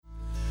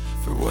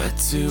What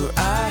do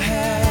I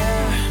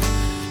have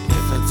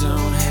if I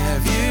don't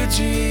have you,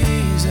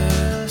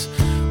 Jesus?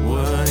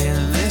 What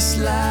in this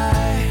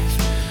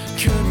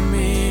life could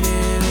mean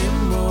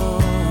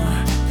anymore?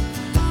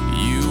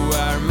 You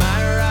are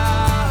my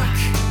rock,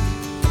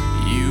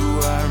 you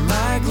are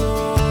my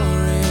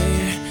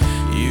glory,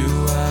 you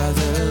are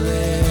the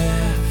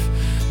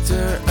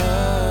lifter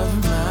of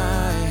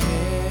my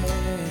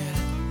head.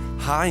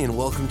 Hi, and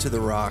welcome to The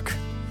Rock.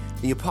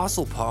 The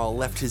Apostle Paul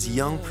left his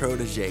young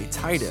protege,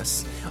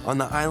 Titus, on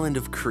the island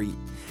of Crete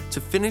to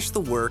finish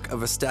the work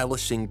of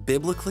establishing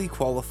biblically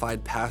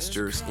qualified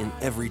pastors in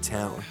every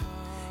town.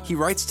 He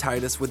writes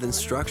Titus with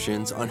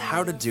instructions on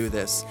how to do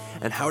this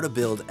and how to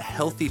build a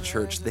healthy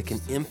church that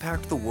can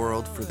impact the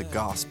world for the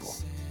gospel.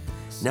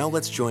 Now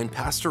let's join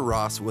Pastor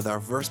Ross with our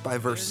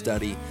verse-by-verse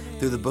study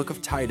through the book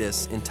of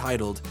Titus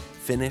entitled,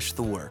 Finish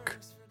the Work.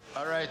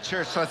 All right,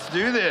 church, let's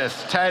do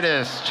this.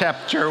 Titus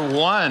chapter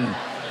 1.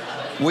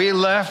 We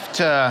left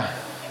the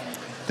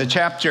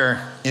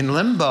chapter in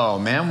limbo,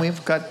 man.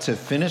 We've got to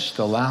finish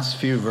the last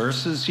few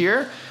verses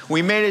here.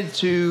 We made it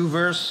to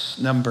verse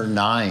number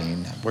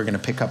 9. We're going to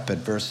pick up at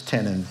verse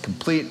 10 and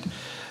complete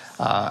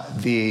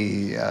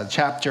the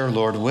chapter,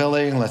 Lord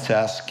willing. Let's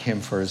ask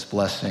him for his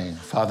blessing.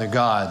 Father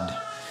God,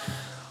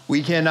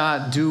 we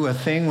cannot do a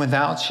thing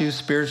without you,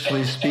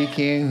 spiritually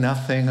speaking.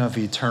 Nothing of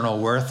eternal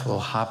worth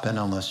will happen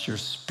unless your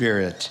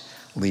Spirit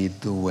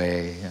lead the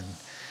way and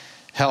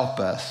help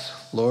us.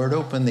 Lord,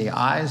 open the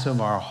eyes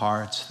of our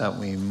hearts that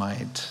we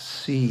might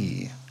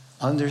see,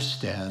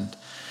 understand,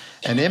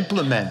 and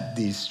implement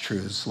these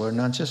truths. Lord,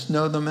 not just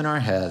know them in our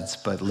heads,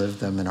 but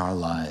live them in our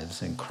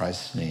lives. In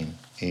Christ's name,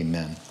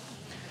 amen.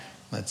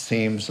 It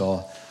seems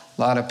a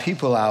lot of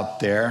people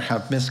out there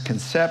have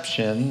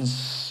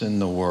misconceptions in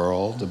the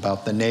world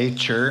about the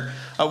nature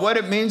of what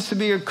it means to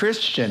be a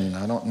Christian.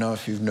 I don't know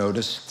if you've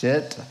noticed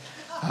it,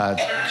 what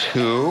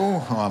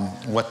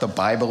the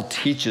Bible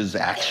teaches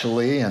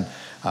actually, and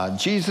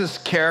Jesus'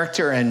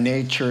 character and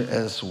nature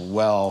as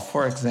well.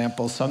 For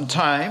example,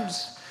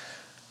 sometimes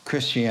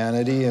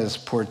Christianity is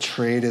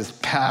portrayed as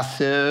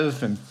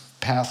passive and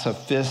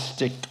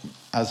pacifistic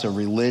as a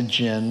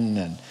religion,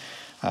 and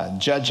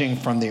judging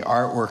from the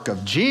artwork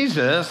of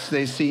Jesus,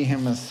 they see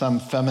him as some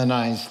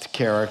feminized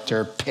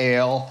character,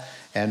 pale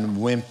and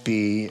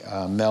wimpy,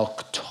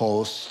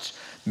 milquetoast,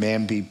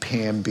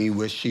 mamby-pamby,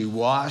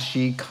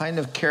 wishy-washy kind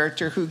of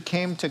character who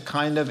came to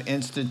kind of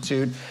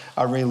institute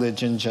a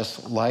religion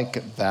just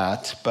like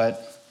that.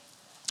 But,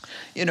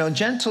 you know,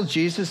 Gentle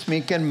Jesus,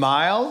 Meek and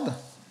Mild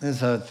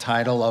is a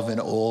title of an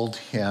old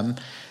hymn.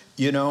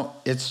 You know,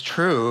 it's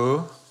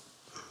true,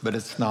 but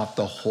it's not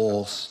the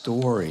whole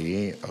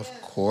story, of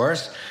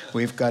course.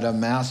 We've got a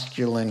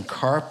masculine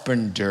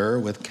carpenter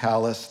with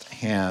calloused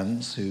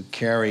hands who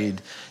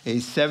carried a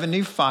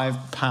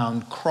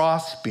 75-pound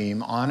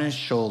crossbeam on his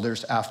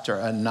shoulders after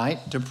a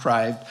night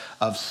deprived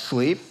of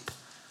sleep,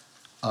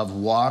 of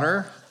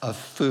water, of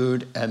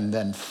food, and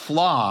then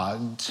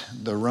flogged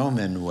the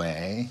Roman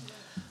way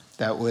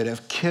that would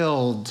have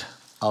killed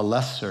a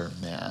lesser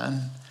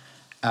man.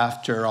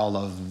 After all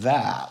of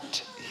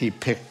that, he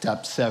picked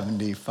up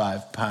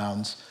 75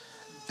 pounds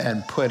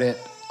and put it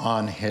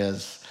on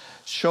his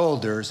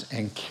shoulders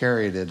and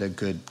carried it a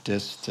good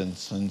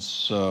distance. And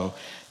so,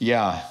 he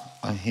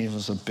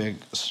was a big,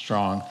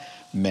 strong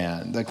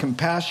man. The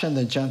compassion,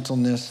 the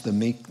gentleness, the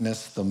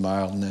meekness, the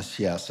mildness,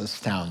 yes,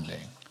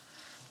 astounding.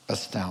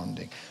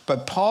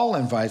 But Paul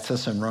invites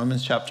us in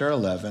Romans chapter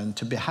 11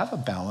 to have a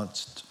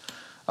balanced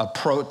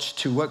approach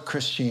to what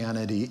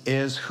Christianity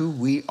is, who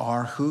we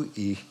are, who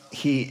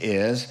he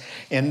is,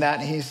 in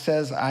that he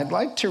says, I'd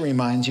like to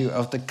remind you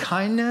of the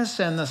kindness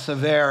and the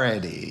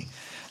severity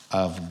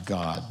of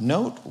God.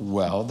 Note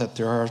well that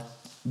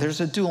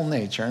there's a dual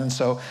nature. And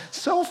so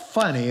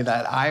funny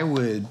that I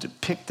would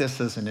pick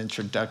this as an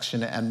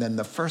introduction, and then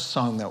the first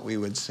song that we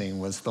would sing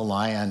was The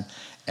Lion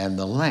and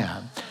the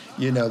Lamb.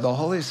 You know, the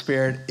Holy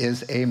Spirit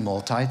is a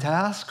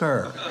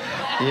multitasker.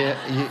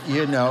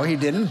 You know, he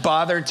didn't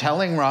bother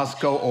telling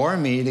Roscoe or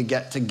me to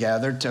get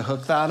together to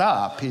hook that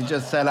up. He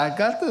just said, I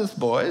got this,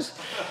 boys,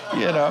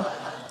 you know.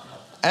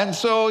 And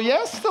so,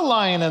 yes, the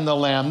Lion and the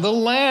Lamb,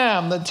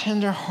 the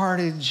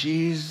tender-hearted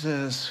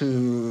Jesus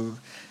who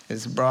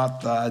has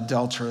brought the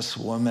adulterous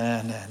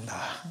woman and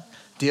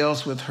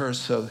deals with her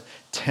so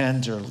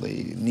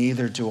tenderly.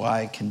 Neither do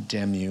I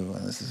condemn you.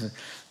 And this is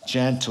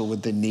gentle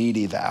with the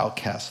needy, the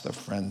outcast, the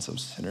friends of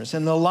sinners.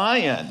 And the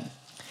Lion,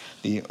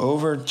 the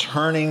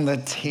overturning the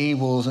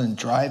tables and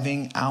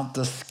driving out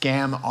the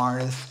scam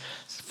artists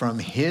from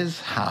his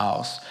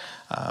house,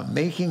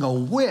 making a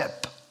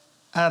whip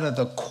out of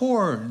the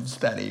cords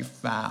that he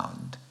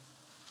found,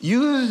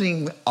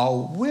 using a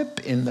whip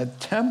in the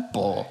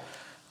temple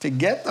to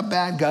get the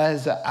bad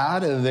guys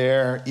out of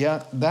there.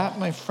 Yeah, that,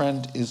 my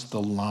friend, is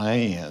the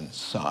lion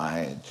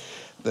side.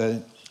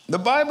 The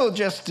Bible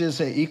just is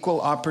an equal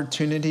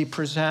opportunity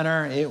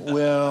presenter. It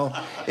will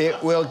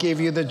give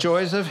you the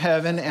joys of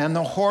heaven and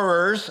the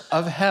horrors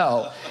of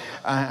hell.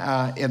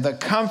 The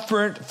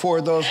comfort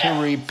for those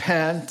who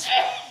repent.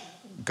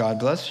 God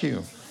bless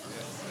you.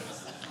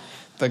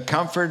 the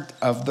comfort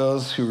of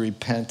those who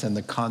repent and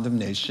the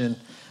condemnation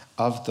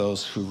of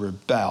those who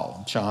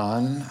rebel.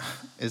 John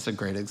is a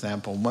great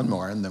example. One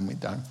more, and then we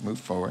move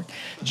forward.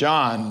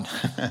 John,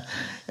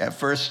 at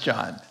 1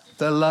 John,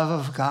 the love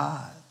of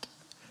God.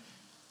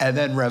 And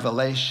then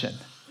Revelation,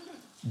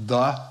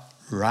 the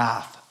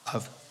wrath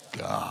of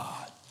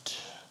God.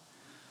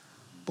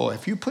 Boy,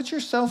 if you put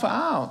yourself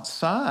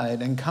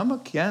outside and come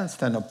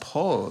against and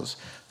oppose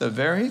the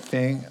very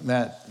thing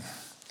that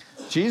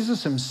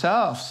Jesus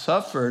himself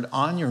suffered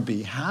on your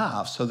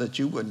behalf so that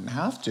you wouldn't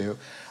have to,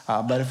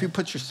 but if you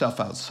put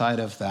yourself outside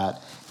of that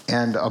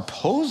and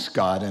oppose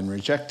God and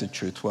reject the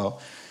truth,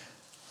 well,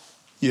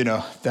 you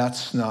know,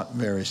 that's not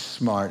very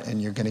smart, and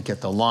you're going to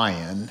get the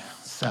lion,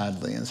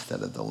 sadly,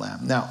 instead of the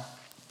lamb. Now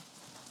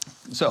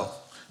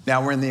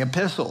we're in the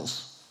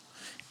epistles.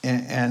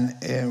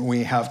 And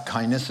we have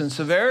kindness and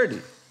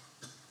severity,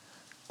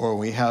 or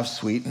we have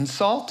sweet and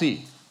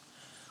salty.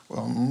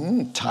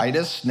 Well,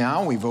 Titus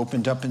now, we've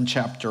opened up in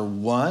chapter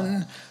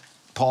 1.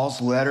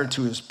 Paul's letter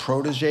to his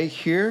protege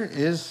here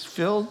is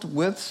filled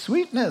with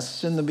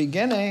sweetness in the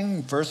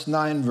beginning. First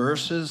 9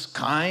 verses,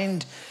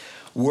 kind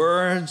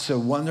words, a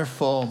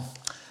wonderful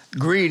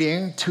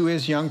greeting to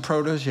his young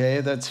protege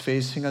that's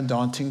facing a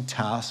daunting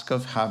task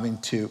of having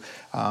to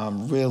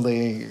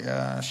really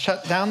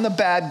shut down the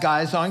bad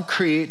guys on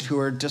Crete who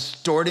are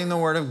distorting the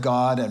word of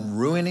God and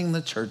ruining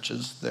the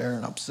churches there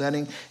and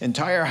upsetting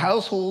entire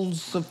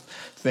households of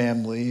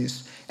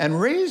families, and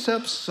raise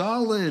up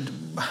solid,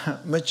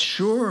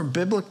 mature,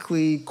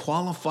 biblically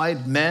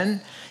qualified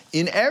men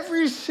in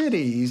every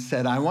city. He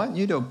said, I want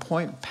you to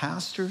appoint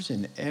pastors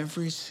in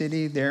every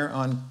city there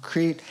on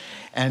Crete.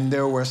 And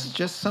there was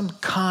just some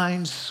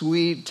kind,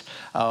 sweet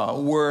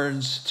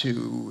words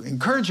to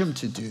encourage him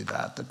to do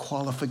that. The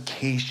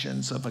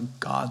qualifications of a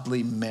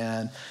godly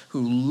man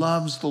who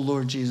loves the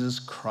Lord Jesus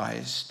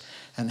Christ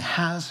and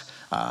has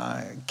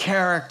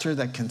character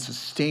that can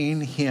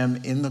sustain him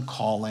in the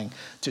calling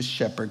to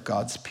shepherd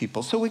God's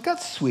people. So we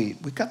got sweet,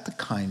 we got the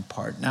kind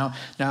part. Now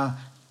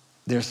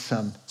there's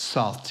some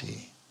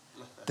salty.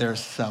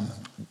 There's some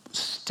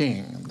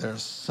sting.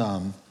 There's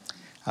some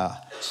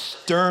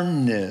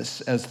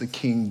sternness, as the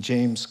King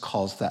James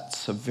calls that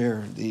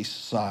severity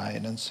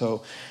side. And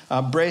so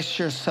brace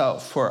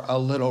yourself for a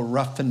little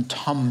rough and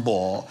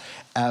tumble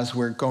as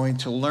we're going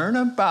to learn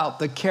about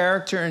the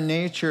character and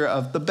nature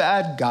of the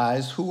bad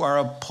guys who are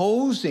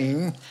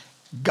opposing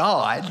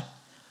God,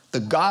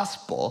 the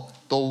gospel,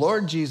 the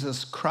Lord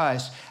Jesus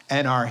Christ,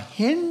 and are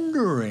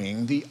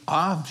hindering the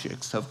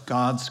objects of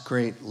God's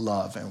great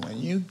love. And when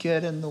you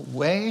get in the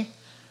way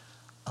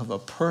of a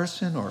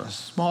person or a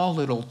small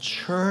little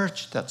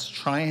church that's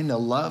trying to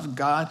love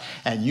God,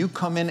 and you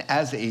come in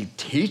as a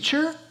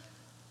teacher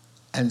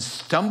and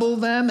stumble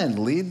them and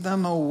lead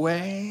them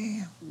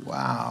away,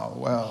 wow,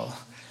 well,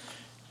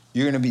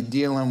 you're going to be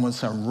dealing with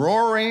some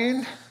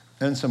roaring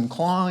and some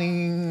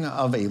clawing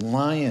of a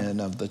lion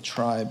of the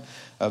tribe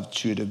of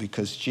Judah,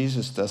 because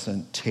Jesus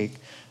doesn't take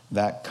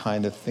that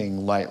kind of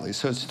thing lightly.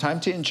 So it's time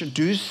to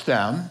introduce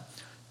them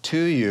to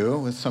you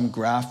with some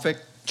graphic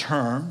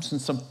terms and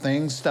some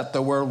things that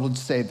the world would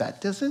say, that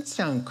doesn't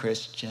sound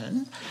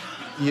Christian,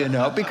 you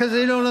know, because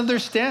they don't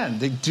understand.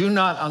 They do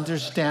not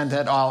understand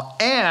at all.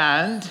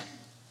 And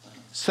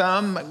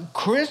some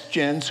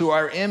Christians who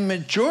are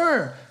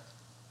immature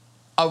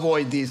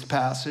avoid these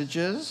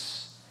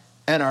passages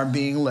and are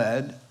being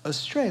led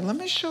astray. Let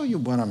me show you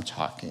what I'm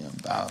talking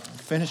about.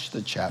 Finish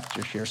the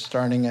chapter here,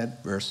 starting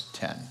at verse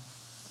 10.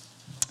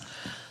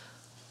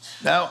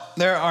 Now,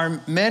 there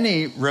are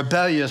many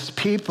rebellious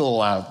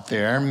people out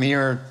there,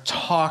 mere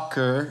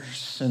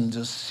talkers and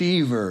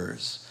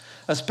deceivers,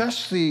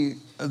 especially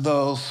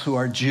those who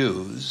are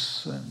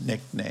Jews, a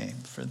nickname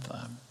for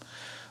them.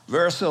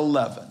 Verse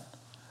 11,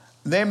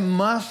 they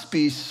must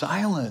be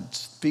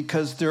silenced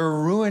because they're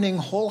ruining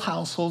whole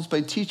households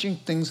by teaching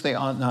things they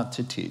ought not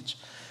to teach,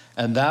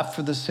 and that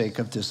for the sake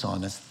of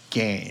dishonest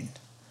gain.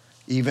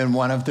 Even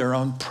one of their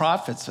own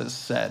prophets has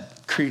said,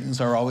 Cretans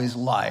are always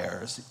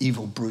liars,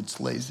 evil brutes,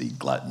 lazy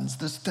gluttons.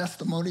 This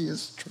testimony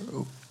is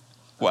true.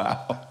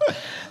 Wow.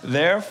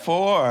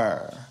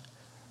 Therefore,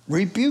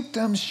 rebuke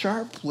them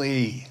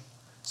sharply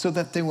so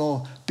that they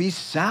will be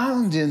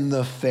sound in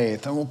the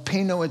faith and will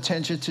pay no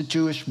attention to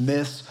Jewish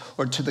myths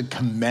or to the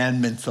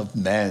commandments of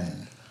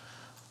men,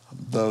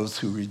 those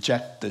who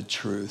reject the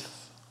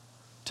truth.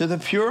 To the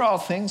pure, all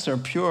things are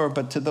pure,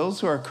 but to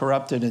those who are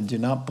corrupted and do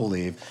not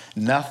believe,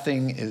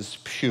 nothing is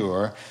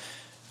pure.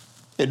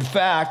 In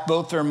fact,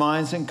 both their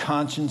minds and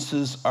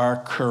consciences are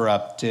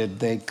corrupted.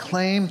 They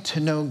claim to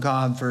know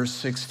God, verse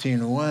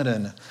 16.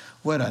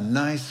 What a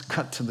nice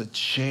cut to the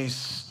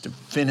chase,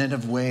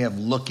 definitive way of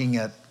looking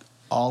at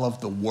all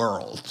of the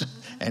world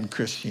and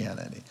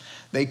Christianity.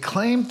 They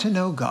claim to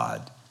know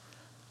God,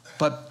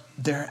 but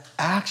their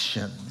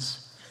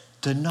actions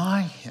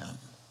deny him.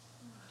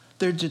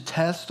 They're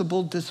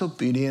detestable,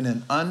 disobedient,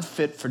 and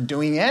unfit for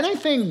doing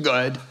anything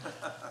good.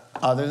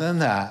 Other than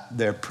that,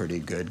 they're pretty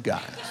good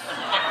guys.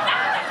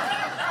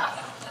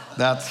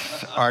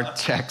 That's our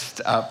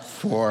text up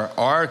for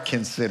our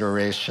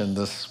consideration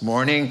this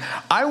morning.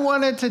 I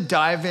wanted to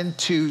dive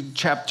into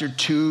chapter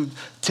 2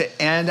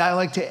 to end. I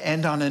like to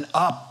end on an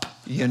up,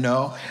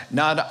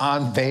 not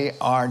on they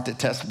are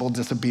detestable,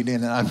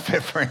 disobedient, and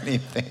unfit for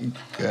anything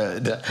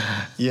good,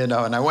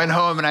 And I went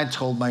home and I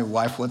told my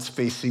wife what's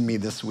facing me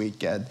this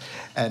weekend.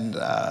 And,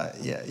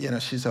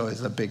 she's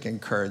always a big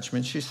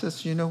encouragement. She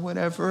says,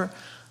 whatever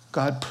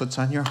God puts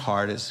on your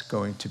heart is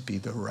going to be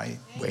the right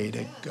way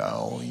to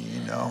go,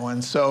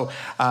 And so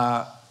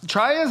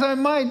try as I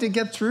might to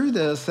get through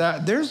this,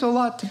 there's a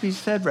lot to be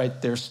said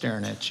right there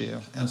staring at you.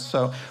 And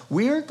so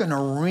we're going to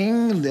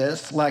wring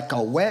this like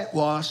a wet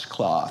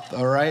washcloth,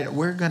 all right?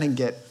 We're going to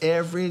get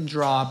every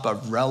drop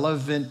of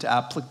relevant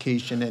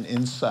application and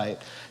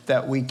insight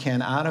that we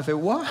can out of it.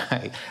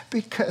 Why?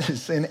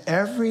 Because in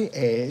every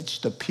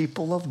age, the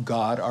people of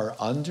God are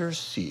under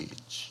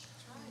siege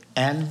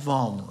and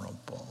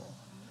vulnerable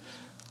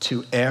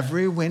to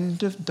every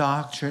wind of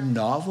doctrine,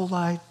 novel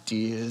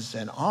ideas,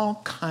 and all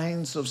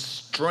kinds of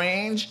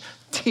strange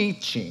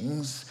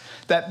teachings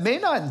that may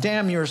not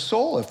damn your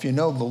soul if you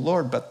know the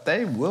Lord, but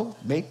they will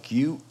make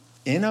you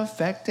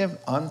ineffective,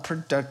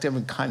 unproductive,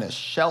 and kind of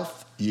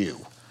shelf you.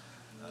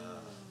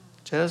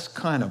 Just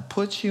kind of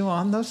put you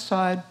on the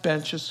side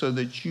benches so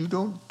that you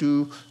don't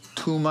do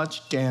too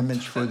much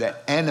damage for the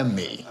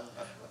enemy,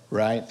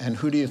 right? And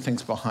who do you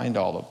think's behind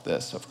all of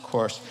this? Of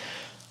course,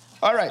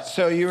 all right,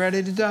 so you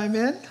ready to dive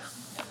in?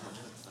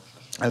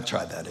 I'll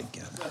try that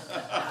again.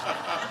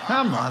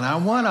 Come on, I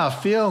want to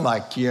feel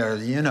like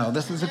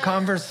this is a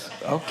conversation.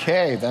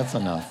 Okay, that's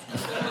enough.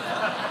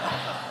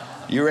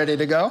 You ready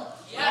to go?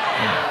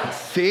 Yeah.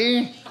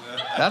 See?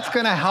 That's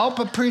going to help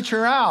a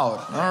preacher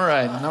out. All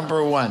right,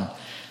 number 1.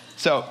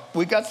 So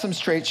we got some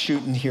straight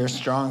shooting here,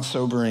 strong,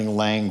 sobering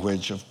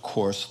language. Of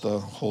course, the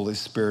Holy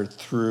Spirit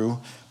through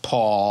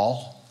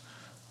Paul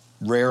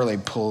rarely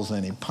pulls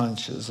any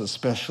punches,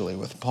 especially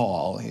with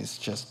Paul. He's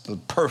just the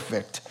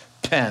perfect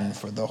pen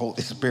for the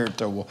Holy Spirit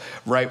to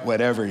write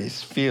whatever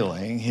he's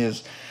feeling.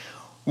 His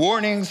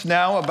warnings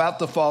now about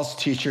the false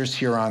teachers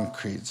here on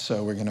Crete.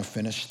 So we're going to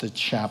finish the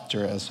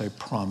chapter as I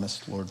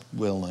promised, Lord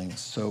willing.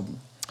 So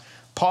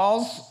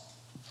Paul's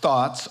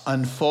thoughts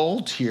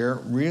unfold here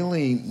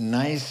really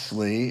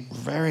nicely,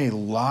 very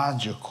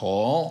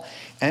logical.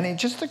 And he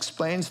just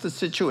explains the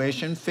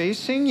situation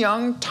facing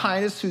young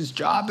Titus, whose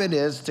job it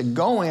is to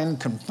go in,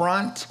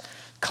 confront,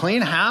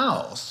 clean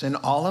house in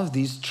all of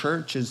these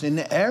churches in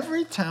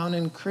every town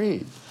in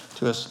Crete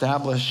to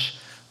establish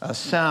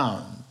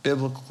sound,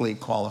 biblically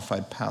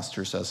qualified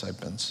pastors, as I've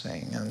been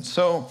saying. And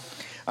so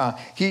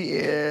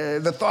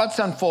the thoughts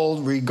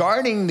unfold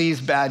regarding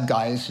these bad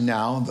guys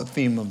now, the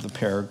theme of the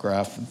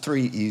paragraph,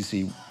 3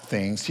 easy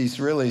things. He's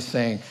really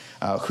saying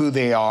who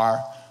they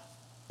are,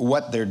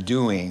 what they're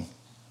doing,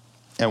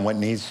 and what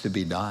needs to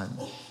be done.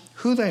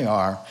 Who they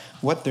are,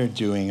 what they're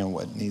doing, and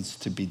what needs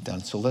to be done.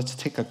 So let's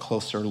take a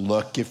closer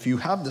look, if you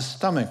have the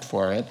stomach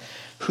for it,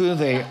 who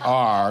they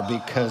are,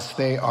 because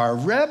they are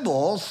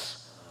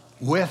rebels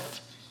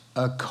with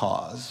a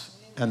cause.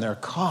 And their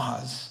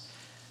cause,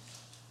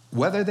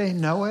 whether they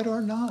know it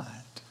or not,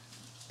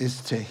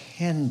 is to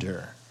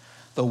hinder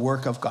the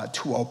work of God,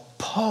 to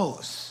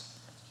oppose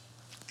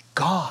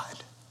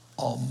God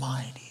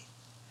Almighty.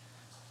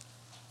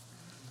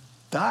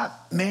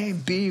 That may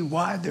be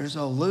why there's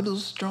a little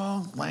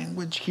strong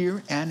language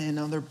here and in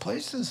other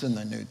places in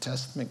the New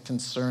Testament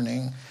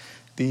concerning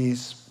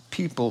these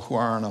people who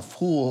are on a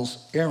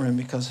fool's errand,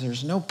 because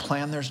there's no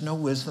plan, there's no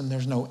wisdom,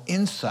 there's no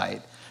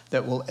insight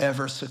that will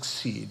ever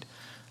succeed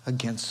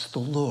against the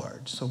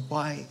Lord. So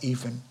why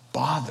even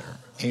bother?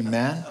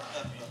 Amen?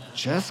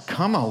 Just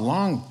come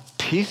along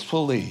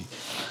peacefully.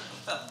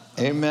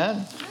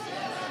 Amen?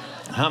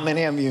 How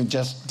many of you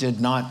just did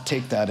not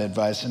take that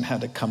advice and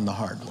had to come the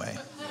hard way?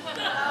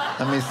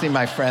 Let me see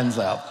my friends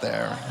out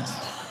there.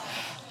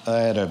 I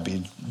had to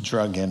be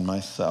drug in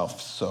myself.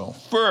 So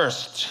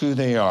first, who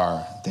they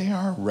are. They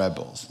are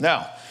rebels.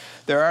 Now,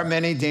 there are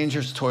many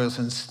dangers, toils,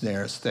 and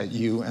snares that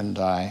you and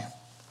I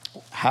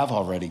have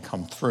already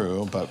come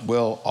through, but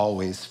will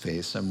always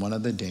face. And one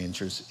of the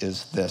dangers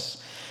is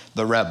this,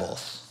 the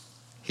rebels.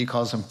 He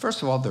calls them,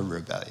 first of all, the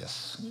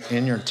rebellious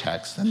in your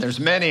text. And there's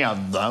many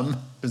of them.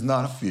 There's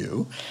not a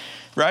few.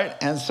 Right?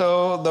 And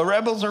so the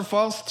rebels are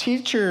false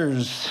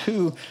teachers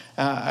who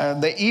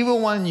the evil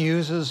one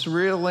uses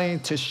really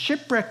to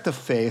shipwreck the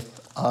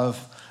faith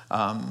of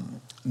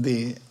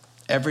the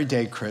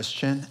everyday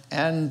Christian,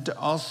 and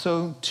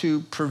also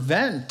to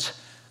prevent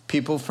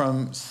people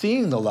from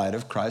seeing the light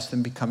of Christ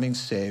and becoming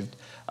saved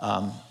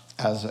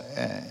as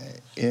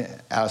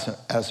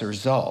a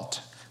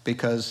result.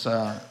 Because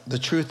the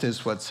truth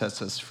is what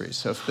sets us free.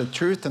 So if the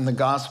truth and the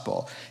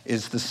gospel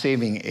is the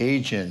saving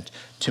agent,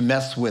 to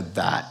mess with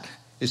that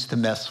is to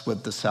mess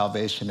with the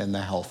salvation and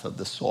the health of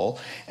the soul.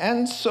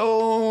 And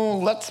so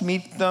let's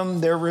meet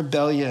them. They're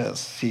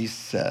rebellious, he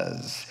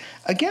says.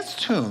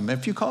 Against whom?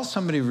 If you call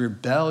somebody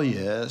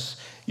rebellious,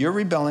 you're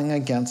rebelling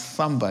against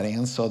somebody.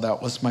 And so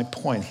that was my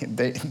point.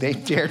 They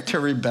dared to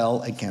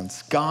rebel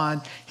against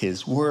God,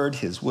 his word,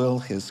 his will,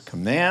 his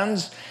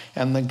commands,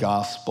 and the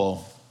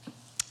gospel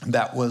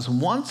that was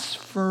once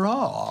for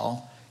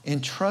all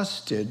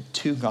entrusted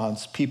to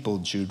God's people,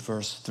 Jude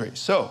verse 3.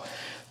 So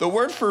the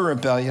word for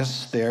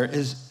rebellious there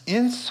is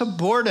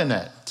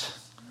insubordinate.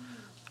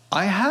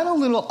 I had a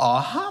little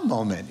aha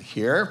moment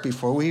here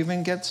before we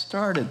even get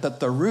started, that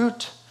the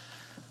root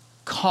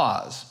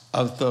cause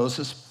of those,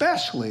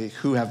 especially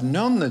who have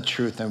known the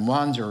truth and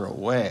wander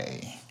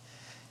away,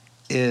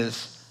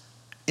 is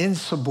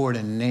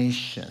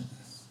insubordination.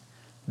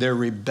 They're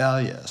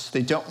rebellious.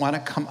 They don't want to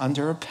come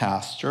under a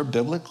pastor, a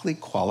biblically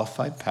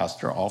qualified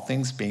pastor, all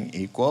things being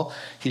equal.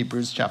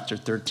 Hebrews chapter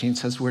 13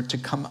 says we're to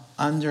come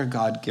under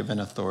God-given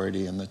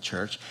authority in the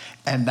church.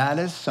 And that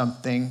is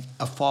something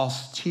a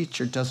false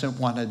teacher doesn't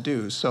want to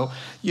do. So,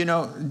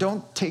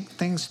 don't take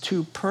things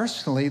too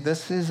personally.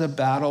 This is a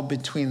battle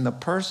between the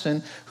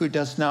person who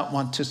does not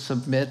want to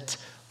submit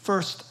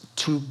first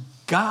to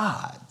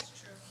God,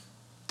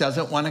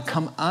 doesn't want to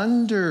come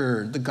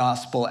under the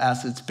gospel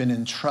as it's been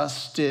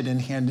entrusted and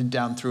handed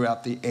down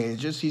throughout the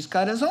ages. He's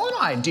got his own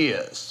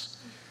ideas.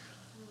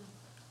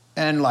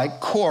 And like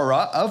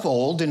Korah of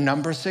old in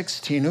Numbers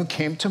 16, who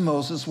came to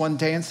Moses one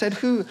day and said,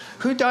 who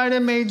died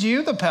and made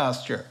you the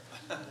pastor?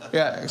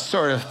 Yeah,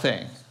 sort of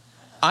thing.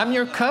 I'm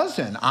your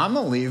cousin. I'm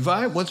a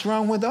Levite. What's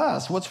wrong with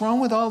us? What's wrong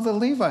with all the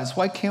Levites?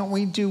 Why can't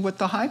we do what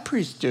the high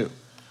priest do?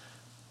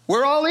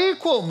 We're all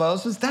equal,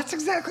 Moses. That's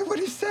exactly what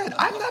he said.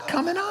 I'm not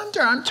coming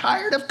under. I'm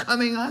tired of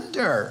coming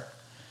under.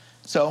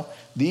 So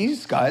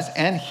these guys,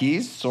 and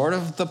he's sort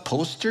of the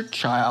poster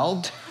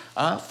child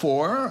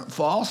for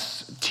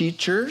false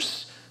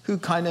teachers who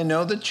kind of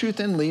know the truth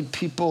and lead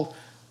people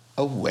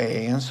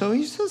away. And so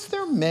he says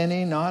there are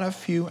many, not a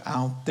few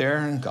out there,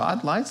 and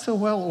God likes a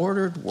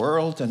well-ordered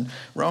world. And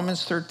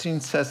Romans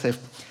 13 says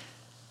if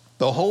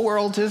the whole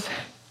world is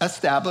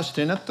established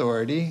in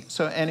authority,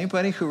 so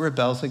anybody who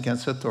rebels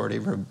against authority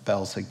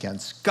rebels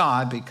against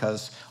God,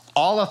 because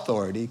all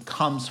authority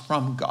comes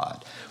from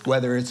God,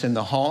 whether it's in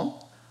the home,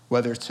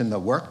 whether it's in the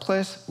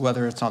workplace,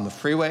 whether it's on the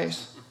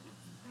freeways.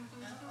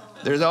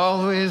 There's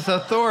always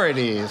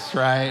authorities,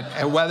 right?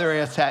 And whether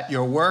it's at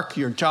your work,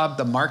 your job,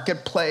 the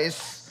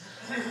marketplace,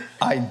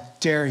 I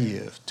dare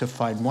you to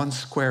find 1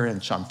 square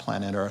inch on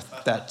planet Earth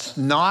that's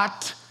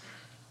not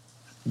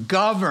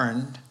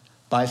governed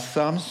by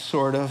some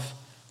sort of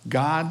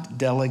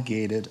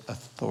God-delegated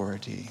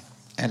authority.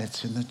 And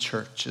it's in the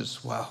church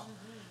as well.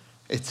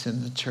 It's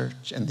in the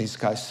church. And these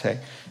guys say,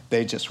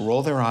 they just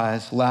roll their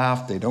eyes,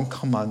 laugh, they don't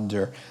come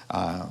under.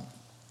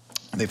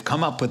 They've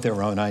come up with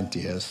their own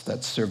ideas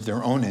that serve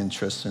their own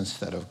interests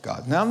instead of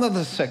God. Now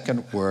the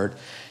second word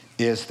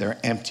is they're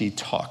empty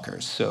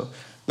talkers. So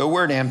the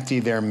word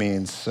empty there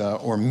means,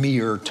 or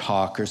mere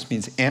talkers,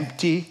 means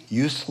empty,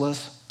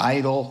 useless,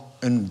 idle,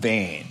 and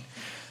vain.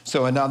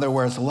 So in other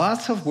words,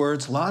 lots of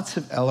words, lots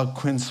of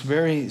eloquence,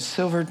 very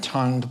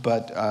silver-tongued,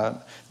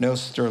 but no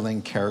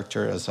sterling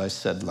character, as I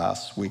said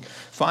last week.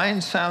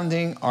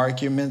 Fine-sounding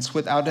arguments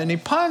without any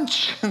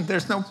punch.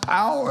 There's no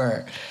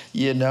power,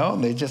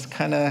 They just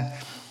kind of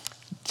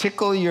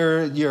tickle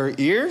your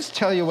ears,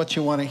 tell you what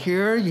you want to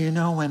hear.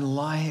 When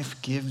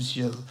life gives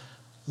you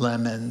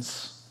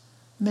lemons,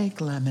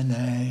 make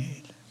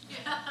lemonade.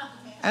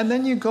 And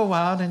then you go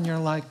out and you're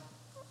like,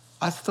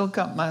 I still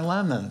got my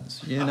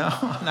lemons, and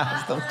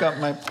I still got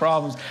my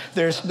problems.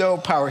 There's no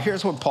power.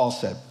 Here's what Paul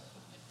said.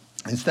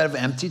 Instead of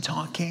empty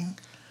talking,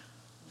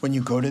 when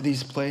you go to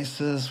these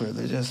places where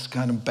they're just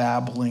kind of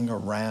babbling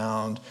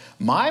around,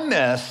 my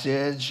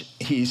message,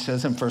 he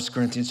says in 1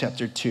 Corinthians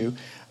chapter 2,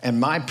 and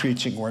my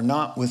preaching were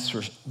not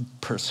with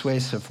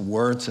persuasive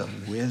words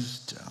of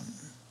wisdom,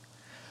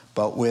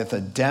 but with a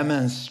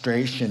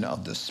demonstration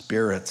of the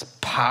Spirit's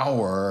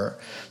power,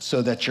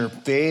 so that your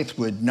faith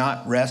would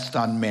not rest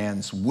on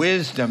man's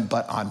wisdom,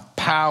 but on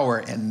power.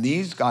 And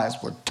these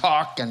guys would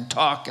talk and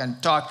talk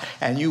and talk,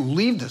 and you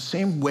leave the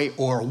same way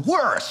or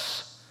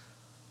worse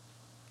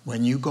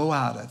when you go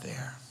out of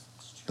there,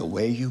 the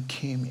way you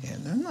came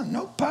in. There's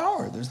no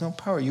power. There's no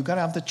power. You got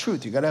to have the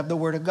truth. You got to have the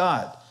Word of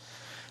God.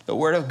 The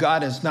Word of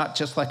God is not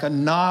just like a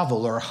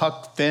novel or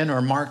Huck Finn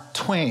or Mark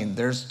Twain.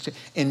 There's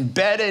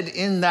embedded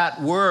in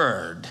that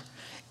Word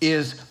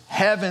is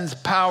heaven's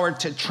power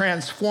to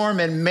transform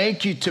and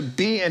make you to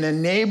be and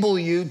enable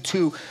you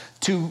to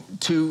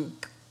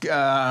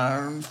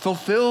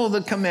fulfill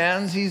the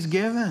commands he's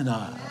given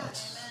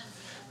us. Amen.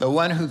 The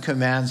one who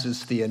commands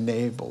is the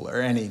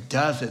enabler, and he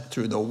does it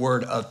through the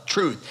word of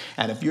truth.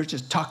 And if you're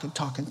just talking,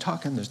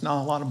 there's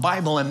not a lot of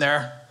Bible in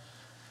there.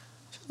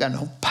 You've got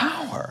no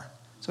power.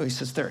 So he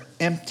says they're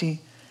empty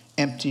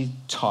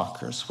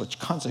talkers, which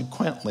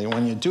consequently,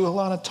 when you do a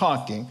lot of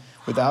talking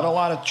without a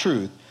lot of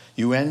truth,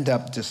 you end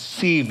up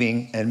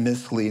deceiving and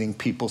misleading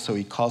people. So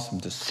he calls them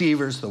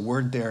deceivers. The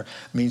word there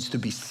means to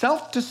be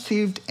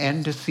self-deceived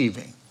and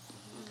deceiving.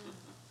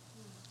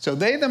 So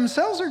they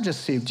themselves are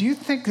deceived. Do you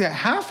think that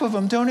half of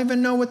them don't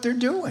even know what they're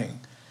doing?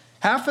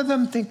 Half of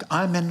them think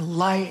I'm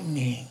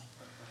enlightening.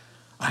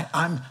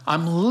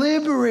 I'm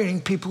liberating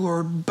people who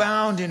are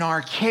bound in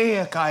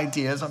archaic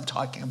ideas. I'm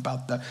talking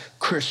about the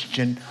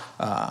Christian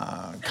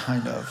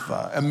kind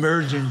of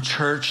emergent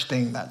church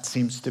thing that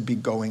seems to be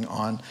going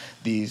on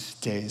these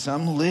days.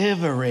 I'm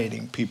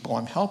liberating people.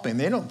 I'm helping.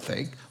 They don't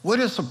think. What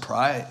a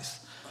surprise.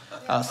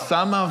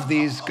 Some of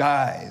these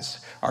guys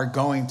are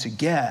going to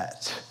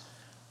get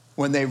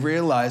when they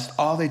realized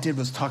all they did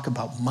was talk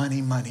about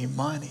money, money,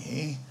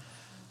 money,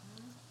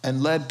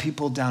 and led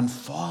people down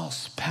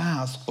false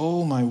paths.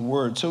 Oh, my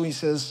word. So he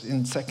says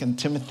in 2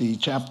 Timothy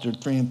chapter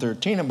 3 and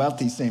 13 about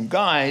these same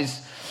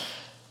guys,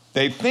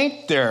 they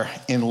think they're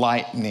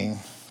enlightening.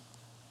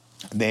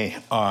 They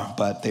are,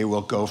 but they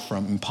will go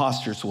from,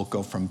 imposters will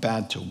go from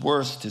bad to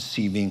worse,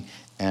 deceiving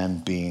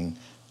and being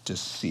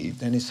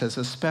deceived. And he says,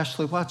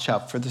 especially watch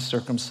out for the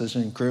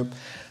circumcision group.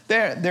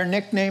 They're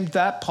nicknamed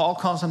that. Paul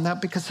calls them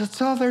that because that's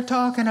all they're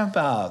talking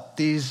about.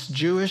 These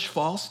Jewish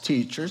false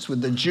teachers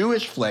with the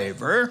Jewish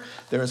flavor.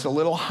 There's a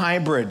little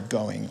hybrid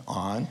going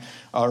on.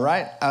 All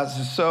right.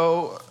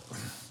 So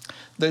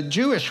the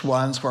Jewish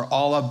ones were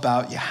all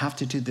about, you have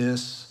to do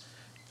this.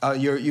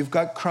 You've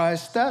got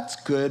Christ, that's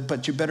good,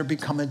 but you better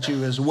become a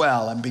Jew as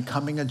well. And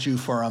becoming a Jew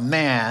for a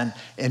man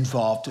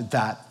involved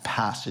that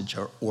passage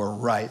or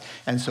rite.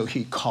 And so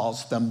he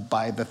calls them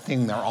by the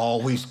thing they're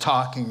always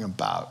talking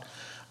about.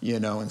 You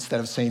know,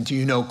 instead of saying, do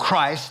you know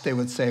Christ? They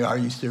would say, are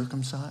you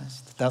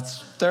circumcised?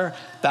 That's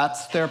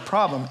their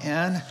problem.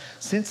 And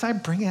since I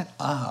bring it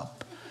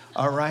up,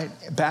 all right,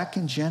 back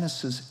in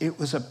Genesis, it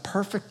was a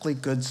perfectly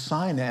good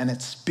sign, and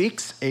it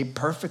speaks a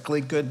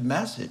perfectly good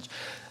message.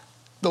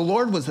 The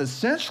Lord was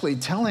essentially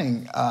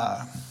telling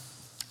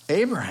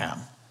Abraham,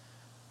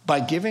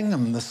 by giving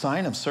him the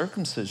sign of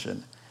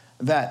circumcision,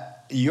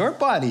 that your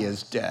body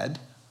is dead,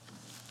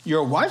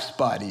 your wife's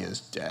body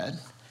is dead,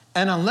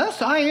 and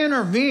unless I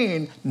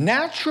intervene,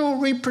 natural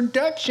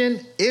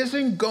reproduction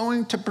isn't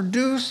going to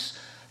produce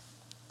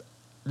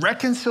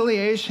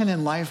reconciliation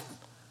in life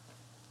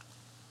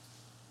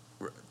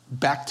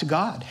back to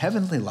God,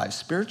 heavenly life,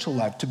 spiritual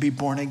life, to be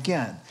born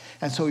again.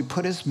 And so he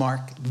put his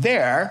mark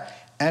there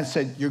and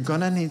said, you're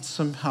going to need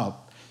some help.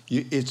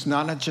 It's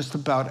not just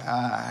about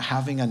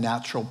having a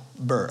natural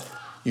birth.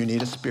 You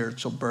need a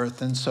spiritual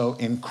birth. And so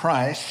in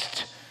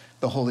Christ,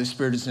 the Holy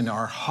Spirit is in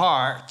our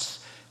hearts.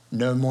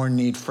 No more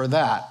need for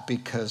that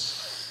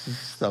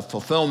because the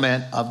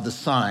fulfillment of the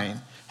sign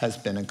has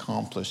been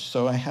accomplished.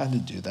 So I had to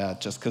do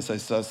that just because I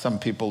saw some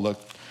people look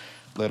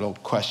a little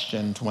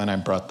questioned when I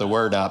brought the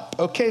word up.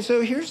 Okay, so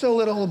here's a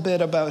little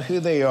bit about who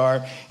they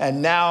are.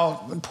 And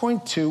now,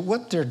 point 2,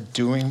 what they're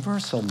doing.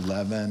 Verse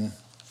 11.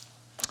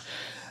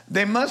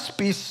 They must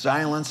be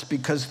silenced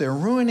because they're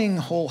ruining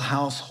whole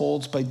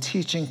households by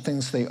teaching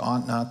things they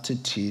ought not to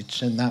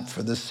teach, and that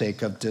for the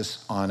sake of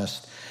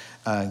dishonest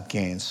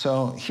gain.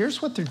 So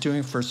here's what they're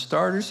doing for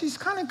starters. He's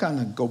kind of going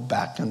to go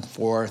back and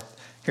forth.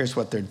 Here's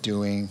what they're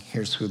doing.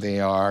 Here's who they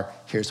are.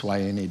 Here's why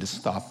you need to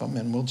stop them.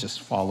 And we'll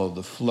just follow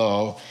the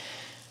flow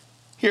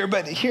here.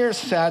 But here's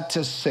sad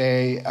to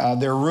say,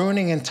 they're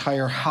ruining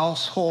entire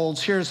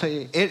households.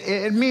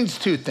 It means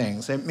 2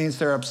 things. It means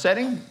they're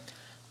upsetting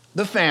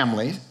the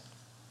family,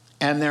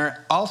 and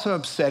they're also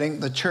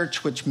upsetting the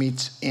church, which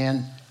meets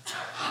in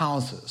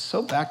houses.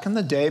 So back in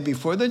the day,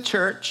 before the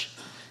church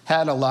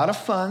had a lot of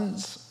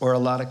funds or a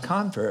lot of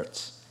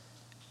converts,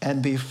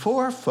 and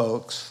before,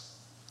 folks,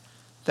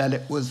 that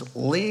it was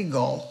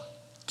legal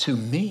to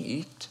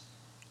meet,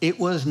 it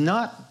was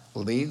not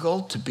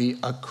legal to be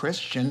a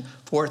Christian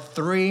for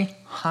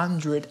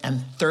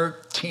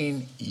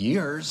 313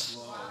 years.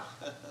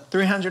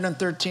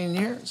 313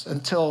 years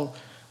until,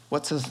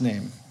 what's his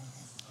name?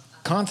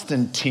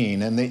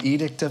 Constantine and the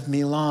Edict of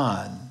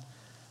Milan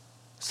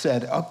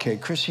said, okay,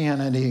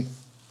 Christianity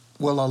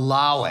will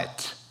allow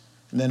it.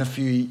 And then a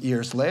few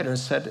years later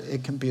said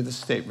it can be the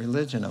state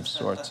religion of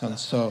sorts. And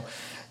so,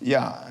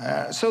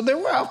 so there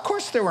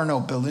were no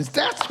buildings.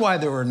 That's why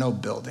there were no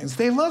buildings.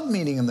 They loved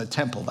meeting in the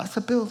temple. That's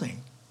a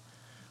building,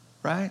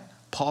 right?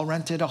 Paul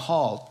rented a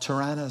hall,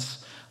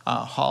 Tyrannus,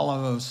 hall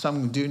of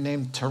some dude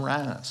named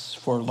Tyrannus,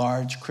 for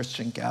large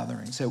Christian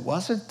gatherings. It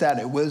wasn't that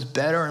it was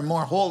better and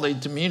more holy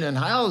to meet in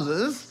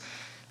houses.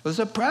 It was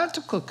a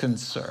practical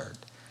concern.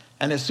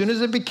 And as soon as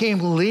it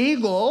became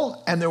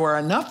legal and there were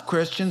enough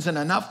Christians and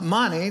enough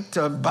money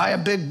to buy a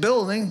big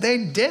building, they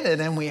did it,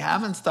 and we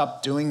haven't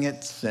stopped doing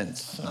it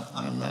since.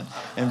 Amen.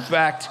 In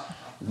fact,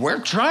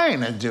 we're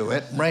trying to do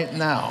it right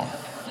now.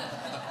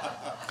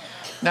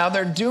 Now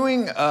they're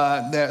doing,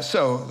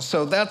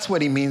 so that's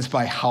what he means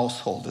by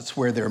household. It's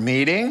where they're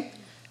meeting,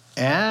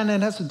 and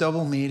it has a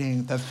double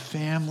meaning. The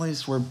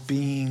families were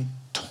being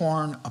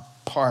torn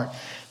apart.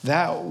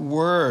 That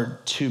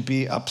word, to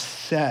be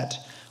upset,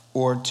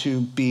 or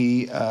to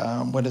be,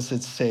 what does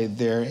it say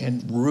there?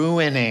 In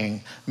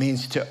ruining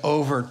means to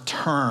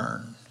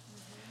overturn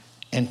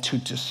and to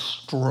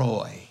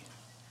destroy.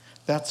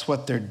 That's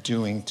what they're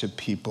doing to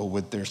people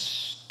with their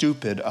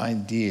stupid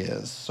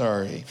ideas.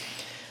 Sorry.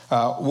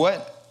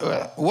 What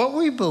what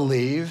we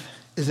believe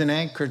is an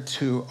anchor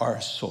to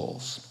our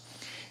souls.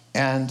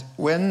 And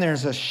when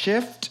there's a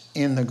shift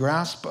in the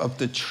grasp of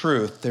the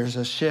truth, there's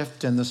a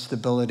shift in the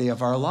stability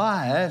of our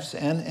lives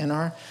and in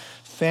our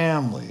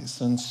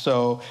families. And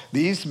so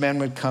these men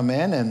would come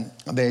in and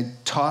they'd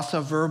toss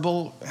a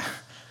verbal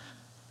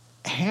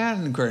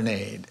hand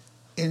grenade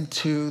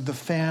into the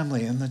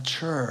family and the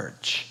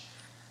church.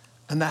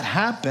 And that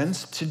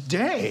happens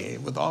today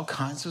with all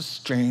kinds of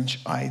strange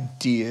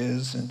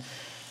ideas and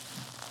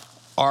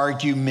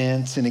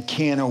arguments and a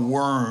can of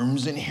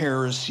worms and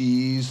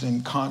heresies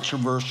and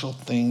controversial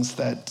things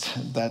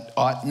that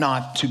ought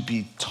not to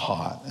be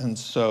taught. And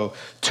so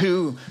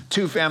two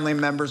family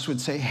members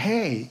would say,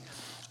 hey,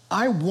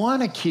 I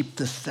want to keep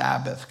the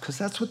Sabbath, because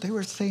that's what they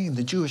were saying,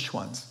 the Jewish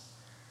ones.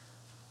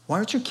 Why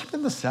aren't you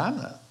keeping the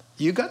Sabbath?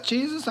 You got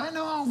Jesus, I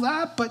know all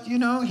that, but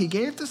he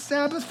gave the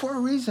Sabbath for a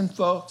reason,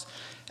 folks.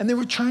 And they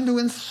were trying to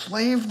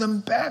enslave them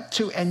back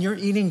to, and you're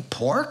eating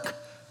pork?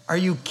 Are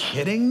you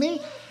kidding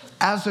me?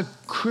 As a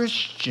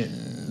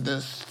Christian,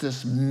 this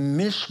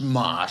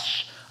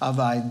mishmash of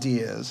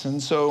ideas.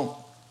 And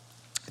so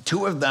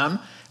two of them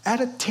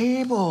at a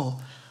table,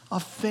 a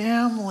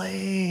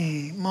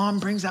family. Mom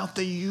brings out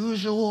the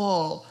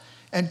usual.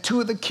 And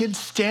two of the kids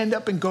stand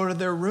up and go to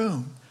their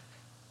room.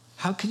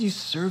 How could you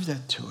serve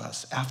that to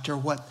us after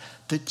what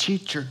the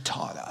teacher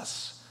taught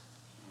us?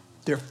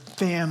 Their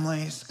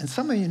families, and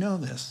some of you know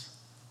this.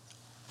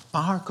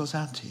 My heart goes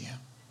out to you.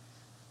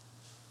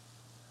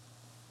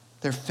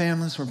 Their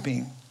families were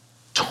being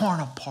torn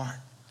apart,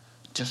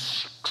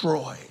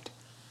 destroyed.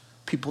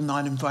 People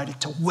not invited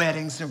to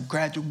weddings and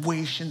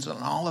graduations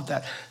and all of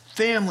that.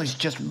 Families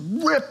just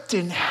ripped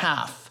in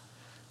half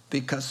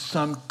because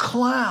some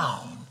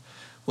clown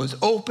was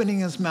opening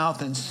his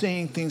mouth and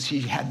saying things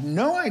he had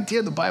no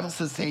idea. The Bible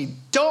says they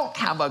don't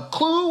have a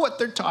clue what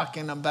they're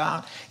talking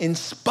about,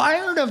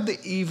 inspired of the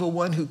evil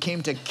one who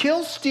came to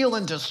kill, steal,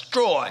 and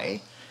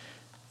destroy.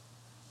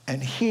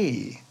 And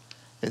he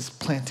is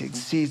planting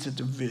seeds of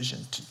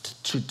division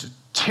to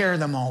tear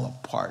them all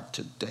apart,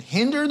 to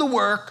hinder the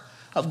work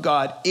of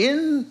God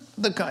in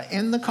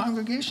the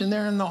congregation,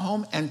 there in the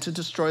home, and to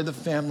destroy the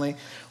family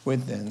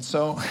within.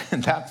 So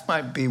that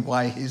might be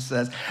why he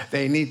says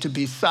they need to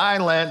be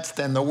silenced,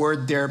 and the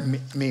word there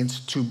means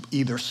to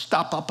either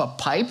stop up a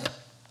pipe,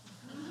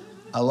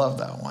 I love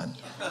that one,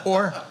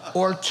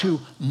 or to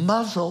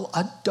muzzle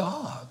a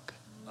dog.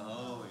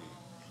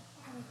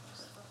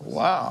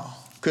 Wow.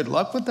 Good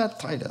luck with that,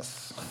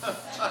 Titus.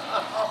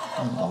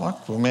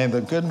 Well, may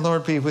the good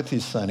Lord be with you,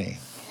 Sonny.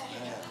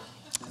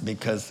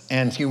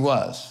 And he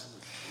was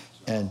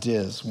and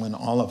is when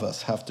all of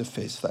us have to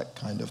face that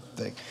kind of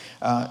thing.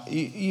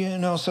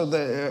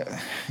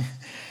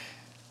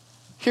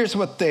 Here's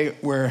what they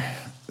were.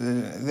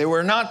 They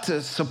were not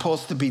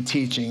supposed to be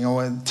teaching,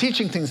 or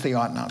teaching things they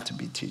ought not to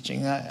be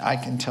teaching. I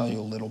can tell you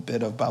a little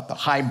bit about the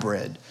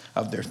hybrid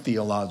of their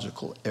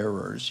theological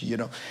errors.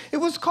 It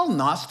was called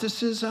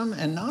Gnosticism,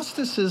 and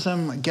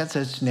Gnosticism gets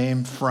its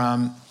name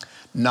from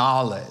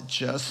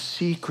knowledge, a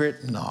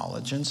secret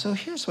knowledge. And so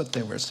here's what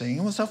they were saying.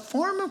 It was a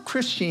form of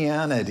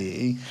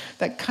Christianity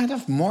that kind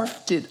of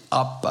morphed it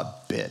up a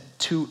bit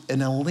to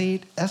an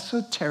elite,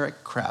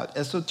 esoteric crowd.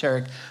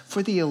 Esoteric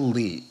for the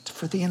elite,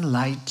 for the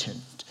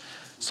enlightened.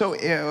 So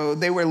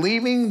they were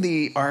leaving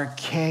the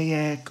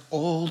archaic,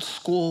 old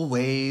school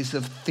ways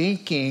of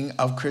thinking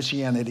of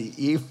Christianity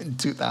even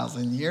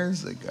 2,000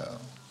 years ago,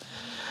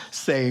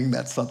 saying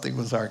that something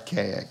was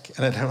archaic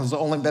and it has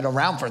only been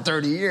around for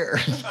 30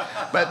 years.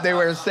 But they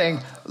were saying,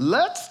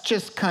 let's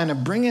just kind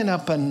of bring it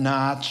up a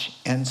notch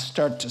and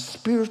start to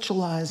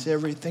spiritualize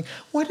everything.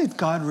 What did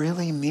God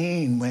really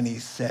mean when he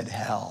said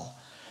hell?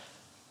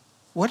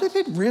 What did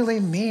it really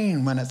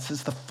mean when it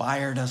says the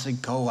fire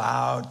doesn't go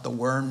out, the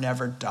worm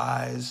never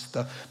dies,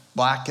 the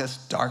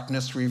blackest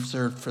darkness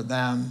reserved for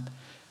them?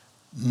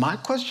 My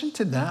question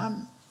to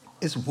them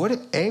is, what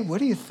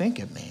do you think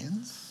it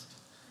means?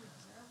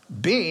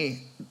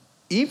 B,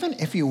 even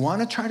if you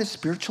want to try to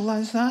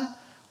spiritualize that,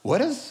 what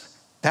does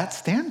that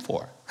stand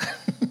for?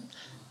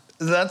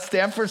 Does that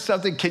stand for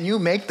something? Can you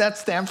make that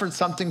stand for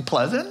something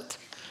pleasant?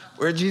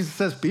 Where Jesus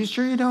says, be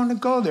sure you don't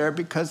go there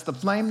because the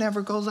flame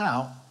never goes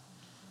out.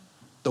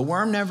 The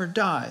worm never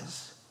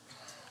dies,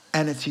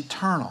 and it's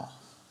eternal.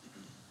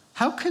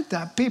 How could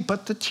that be?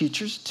 But the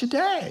teachers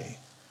today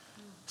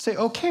say,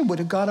 okay,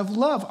 what a God of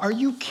love. Are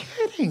you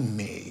kidding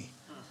me?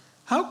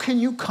 How can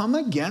you come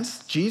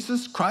against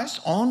Jesus Christ's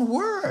own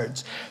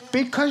words?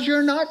 Because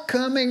you're not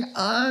coming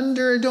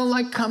under, don't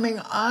like coming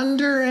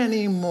under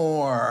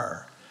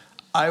anymore.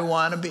 I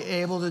want to be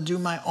able to do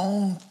my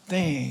own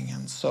thing.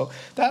 And so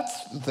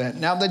that's that.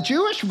 Now, the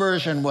Jewish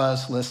version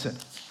was, listen,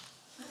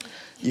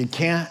 you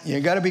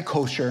got to be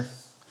kosher.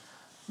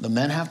 The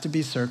men have to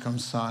be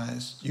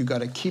circumcised. You got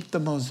to keep the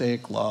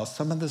Mosaic law,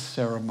 some of the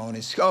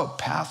ceremonies,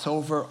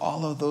 Passover,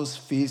 all of those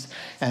feasts,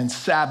 and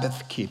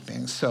Sabbath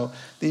keeping. So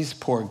these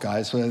poor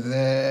guys,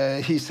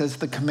 he says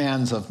the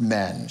commands of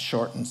men,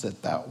 shortens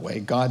it that way.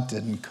 God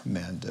didn't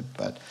command it,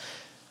 but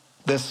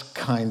this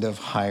kind of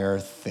higher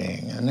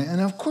thing. And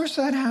of course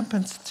that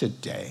happens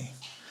today.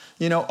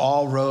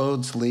 all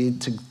roads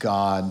lead to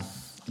God.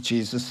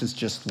 Jesus is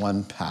just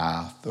one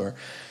path. Or,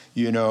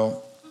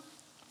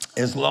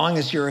 as long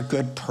as you're a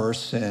good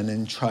person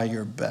and try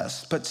your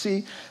best. But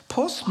see,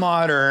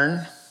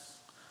 postmodern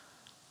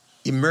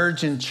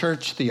emergent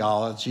church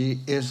theology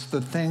is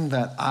the thing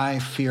that I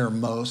fear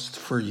most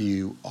for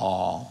you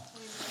all.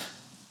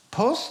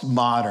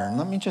 Postmodern,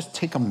 let me just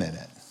take a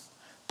minute.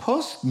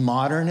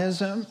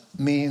 Postmodernism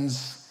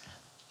means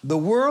the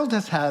world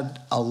has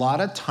had a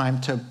lot of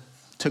time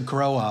to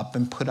grow up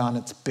and put on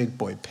its big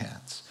boy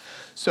pants.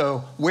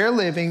 So we're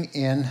living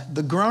in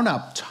the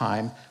grown-up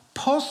time.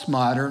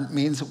 Postmodern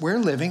means we're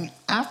living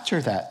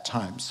after that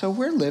time. So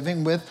we're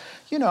living with,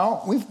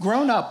 we've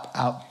grown up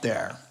out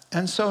there.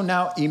 And so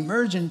now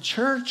emergent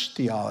church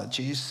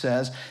theology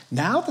says,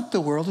 now that the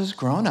world has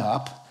grown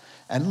up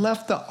and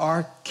left the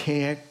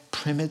archaic,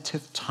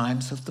 primitive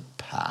times of the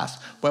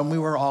past when we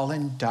were all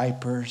in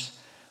diapers,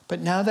 but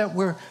now that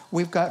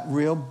we've got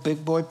real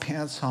big boy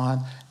pants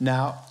on,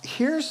 now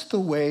here's the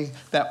way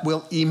that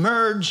we'll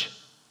emerge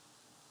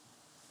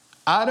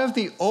out of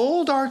the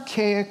old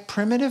archaic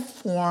primitive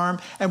form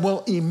and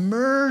will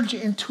emerge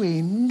into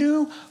a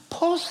new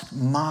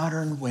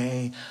postmodern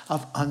way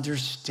of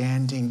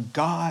understanding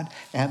God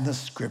and the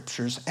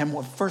scriptures. And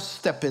what first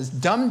step is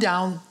dumb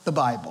down the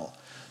Bible.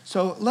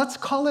 So let's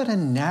call it a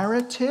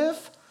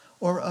narrative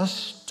or a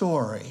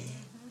story,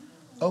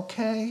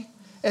 okay?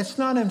 It's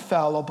not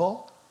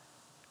infallible.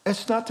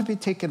 It's not to be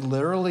taken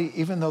literally,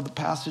 even though the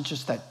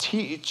passages that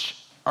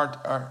teach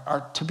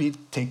are to be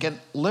taken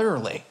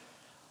literally,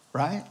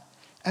 right?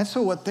 And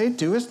so what they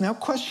do is now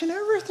question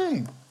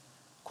everything.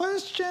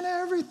 Question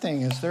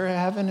everything. Is there a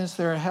heaven? Is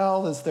there a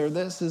hell? Is there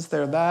this? Is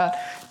there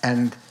that?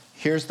 And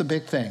here's the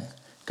big thing.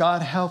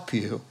 God help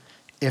you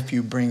if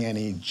you bring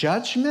any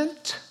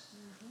judgment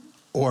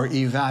or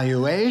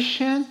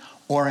evaluation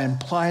or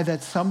imply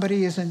that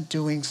somebody isn't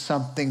doing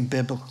something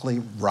biblically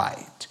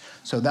right.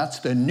 So that's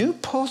the new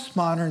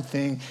postmodern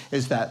thing,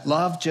 is that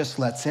love just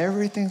lets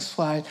everything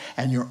slide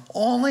and you're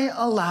only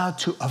allowed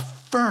to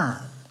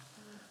affirm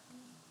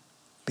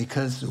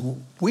because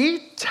we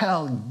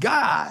tell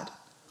God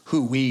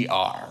who we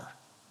are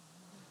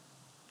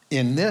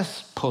in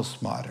this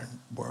postmodern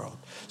world.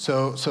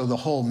 So the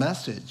whole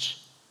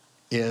message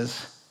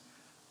is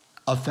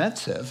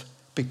offensive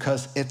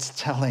because it's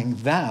telling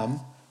them,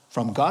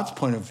 from God's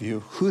point of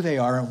view, who they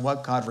are and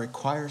what God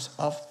requires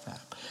of them.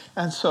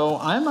 And so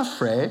I'm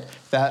afraid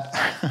that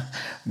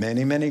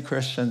many, many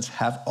Christians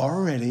have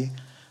already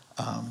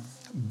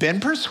been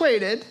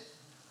persuaded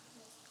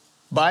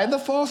by the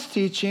false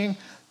teaching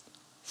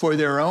for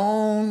their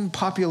own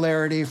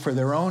popularity, for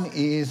their own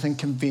ease and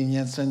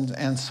convenience,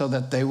 and so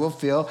that they will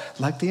feel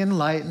like the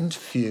enlightened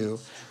few,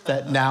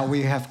 that now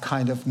we have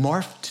kind of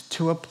morphed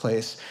to a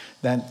place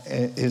that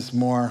is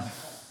more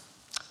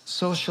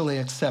socially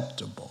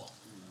acceptable.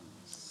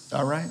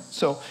 All right?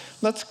 So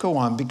let's go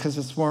on because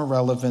it's more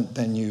relevant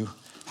than you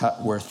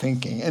were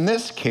thinking. In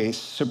this case,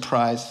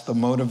 surprise, the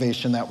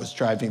motivation that was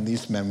driving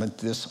these men was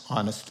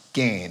dishonest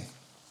gain.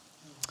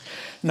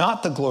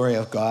 Not the glory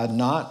of God,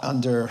 not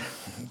under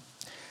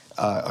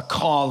a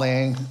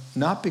calling,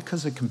 not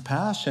because of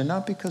compassion,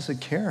 not because of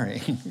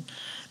caring,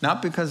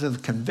 not because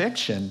of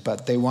conviction,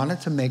 but they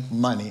wanted to make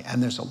money.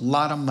 And there's a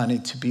lot of money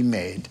to be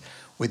made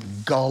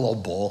with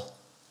gullible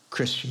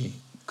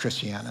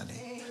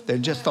Christianity.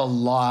 There's just a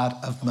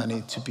lot of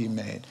money to be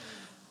made.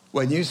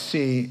 When you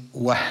see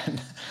what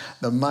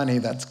the money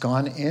that's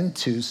gone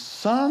into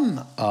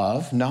some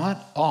of,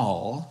 not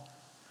all,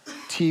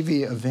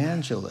 TV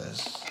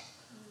evangelists,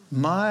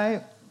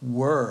 my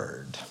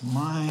word,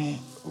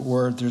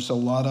 there's a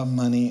lot of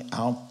money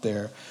out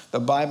there. The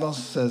Bible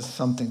says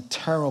something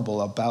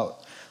terrible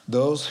about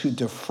those who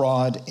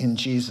defraud in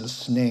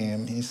Jesus'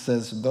 name. He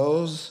says,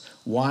 those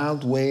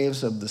wild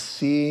waves of the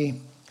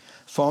sea,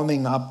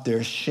 foaming up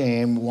their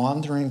shame,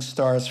 wandering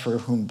stars for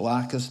whom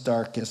blackest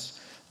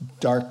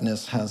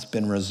darkness has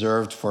been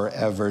reserved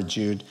forever,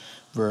 Jude,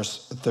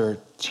 verse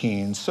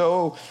 13.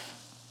 So,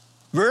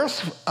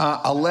 verse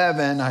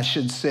 11, I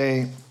should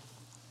say,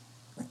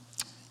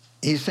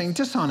 he's saying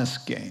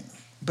dishonest gain.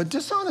 But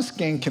dishonest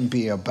gain can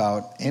be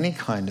about any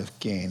kind of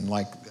gain,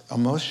 like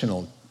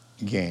emotional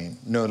gain,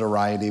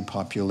 notoriety,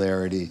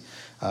 popularity,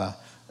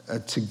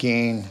 to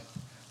gain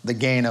the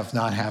gain of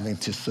not having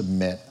to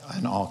submit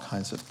and all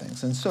kinds of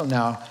things. And so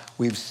now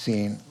we've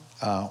seen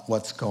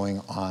what's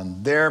going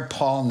on there.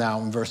 Paul now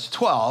in verse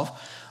 12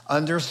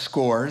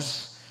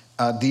 underscores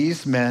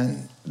these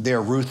men, their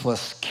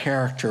ruthless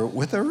character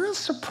with a real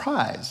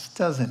surprise,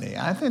 doesn't he?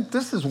 I think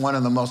this is one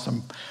of the most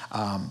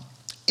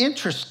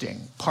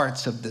interesting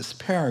parts of this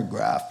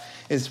paragraph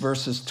is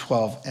verses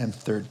 12 and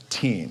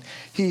 13.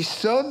 He's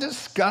so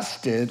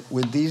disgusted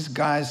with these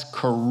guys'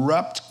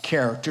 corrupt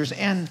characters,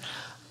 and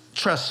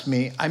trust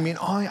me, I mean,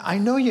 I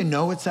know you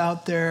know it's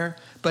out there,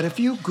 but if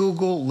you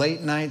Google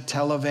late night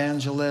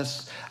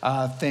televangelist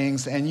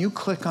things and you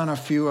click on a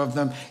few of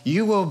them,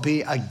 you will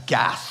be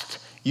aghast.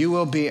 You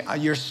will be,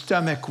 your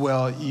stomach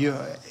will,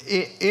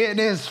 it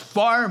is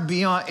far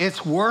beyond,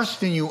 it's worse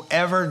than you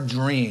ever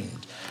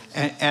dreamed.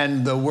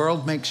 And the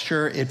world makes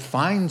sure it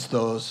finds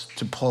those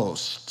to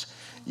post,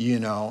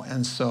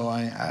 And so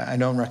I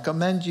don't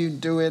recommend you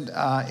do it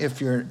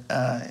if you're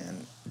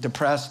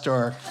depressed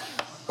or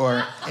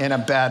in a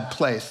bad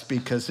place,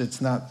 because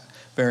it's not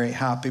very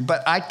happy.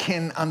 But I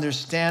can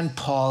understand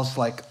Paul's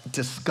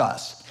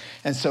disgust.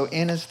 And so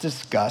in his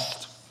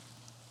disgust,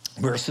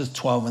 verses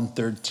 12 and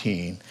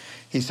 13,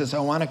 he says, I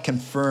want to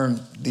confirm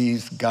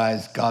these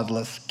guys'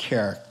 godless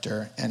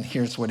character. And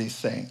here's what he's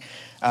saying.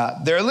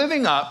 They're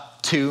living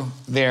up to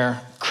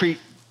their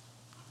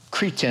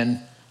Cretan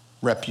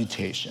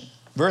reputation.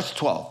 Verse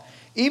 12,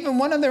 even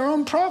one of their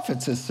own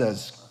prophets,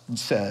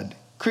 said,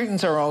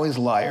 Cretans are always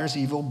liars,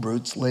 evil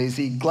brutes,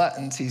 lazy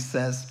gluttons. He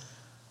says,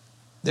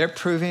 they're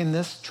proving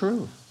this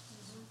true.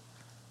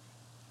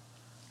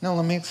 Now,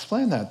 let me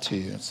explain that to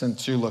you,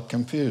 since you look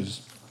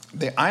confused.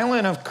 The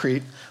island of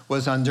Crete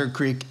was under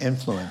Greek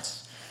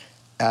influence.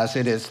 As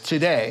it is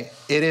today,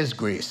 it is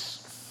Greece.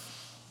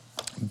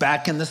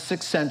 Back in the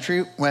 6th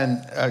century,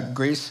 when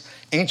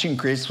ancient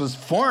Greece was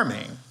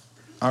forming,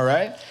 all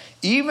right?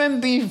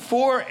 Even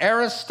before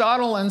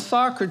Aristotle and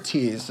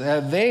Socrates,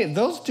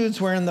 those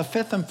dudes were in the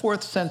 5th and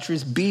 4th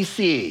centuries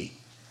BC.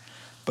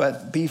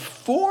 But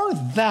before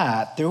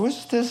that, there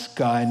was this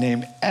guy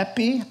named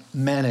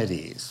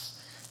Epimenides.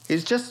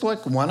 He's just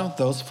like one of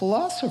those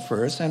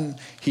philosophers, and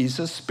he's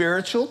a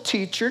spiritual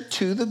teacher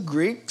to the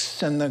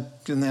Greeks,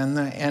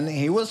 and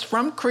he was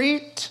from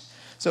Crete,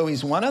 so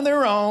he's one of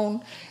their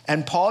own.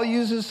 And Paul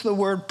uses the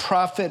word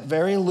prophet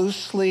very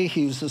loosely.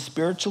 He was a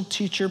spiritual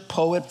teacher,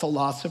 poet,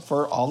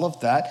 philosopher, all of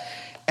that.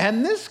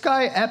 And this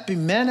guy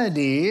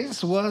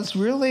Epimenides was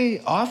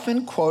really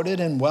often quoted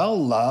and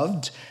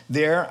well-loved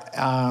there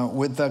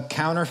with the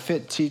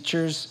counterfeit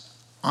teachers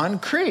on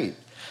Crete.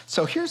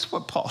 So here's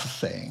what Paul's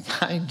saying.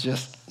 I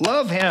just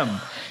love him.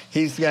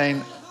 He's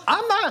saying,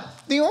 I'm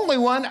not the only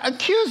one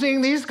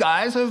accusing these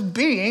guys of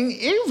being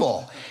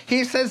evil.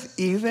 He says,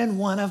 even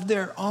one of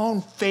their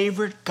own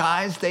favorite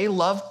guys they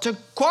love to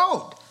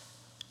quote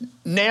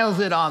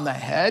nails it on the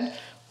head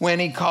when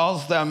he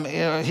calls them,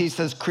 he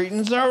says,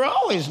 Cretans are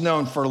always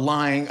known for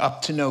lying,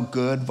 up to no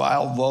good,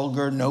 vile,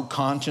 vulgar, no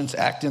conscience,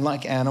 acting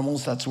like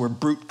animals. That's where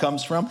brute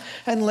comes from.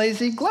 And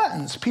lazy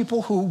gluttons,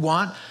 people who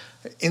want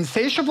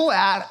insatiable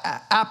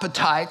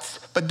appetites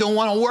but don't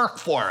want to work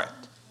for it.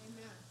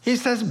 Amen. He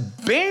says,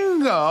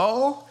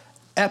 bingo,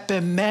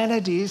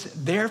 Epimenides,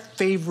 their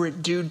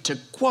favorite dude to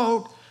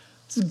quote,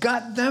 has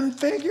got them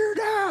figured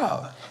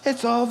out.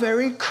 It's all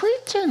very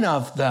Cretan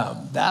of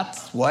them.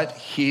 That's what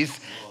he's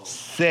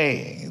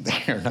saying.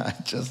 They're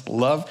not just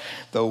love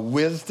the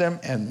wisdom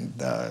and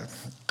the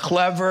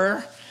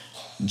clever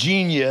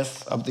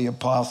genius of the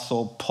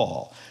Apostle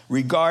Paul.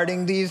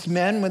 Regarding these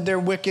men with their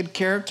wicked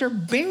character,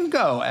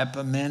 bingo,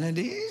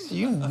 Epimenides,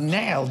 you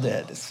nailed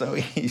it. So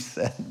he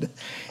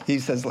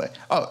says,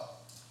 oh,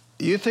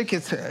 you think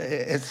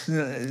it's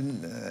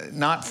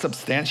not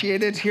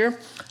substantiated here?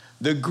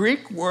 The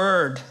Greek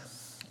word,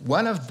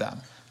 one of them,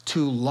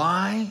 to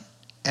lie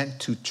and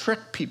to trick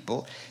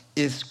people,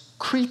 is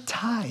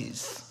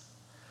kritais.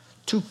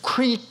 To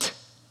crete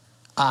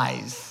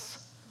eyes.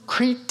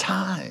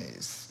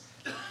 Kritais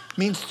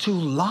means to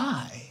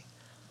lie.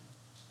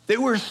 They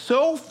were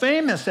so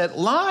famous at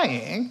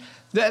lying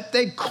that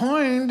they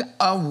coined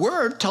a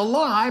word to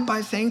lie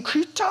by saying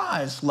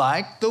kritais,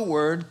 like the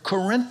word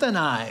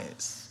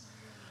Corinthianize.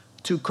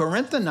 To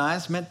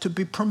Corinthianize meant to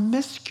be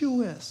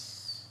promiscuous.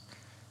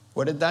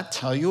 What did that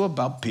tell you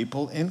about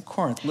people in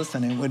Corinth?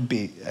 Listen, it would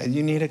be,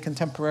 you need a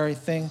contemporary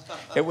thing?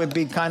 It would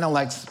be kind of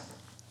like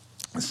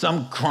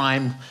some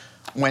crime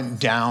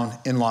went down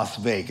in Las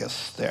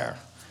Vegas there.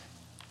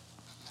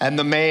 And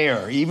the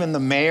mayor, even the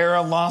mayor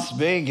of Las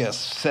Vegas,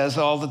 says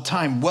all the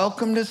time,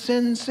 welcome to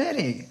Sin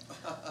City.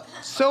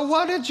 So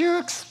what did you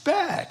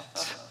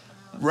expect?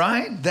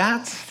 Right?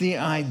 That's the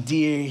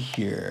idea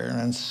here.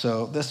 And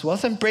so this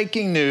wasn't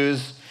breaking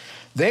news.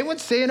 They would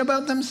say it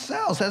about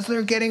themselves as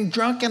they're getting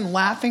drunk and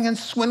laughing and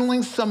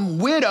swindling some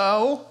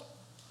widow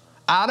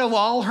out of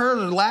all her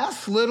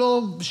last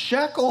little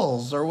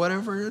shekels or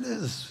whatever it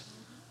is.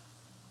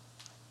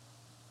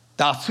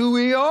 That's who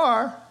we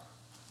are.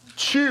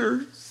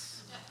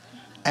 Cheers.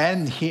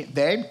 And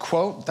they'd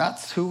quote,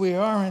 that's who we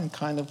are, and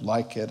kind of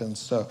like it. And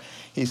so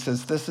he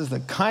says, this is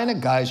the kind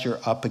of guys you're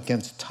up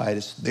against,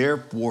 Titus.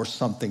 Therefore,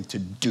 something to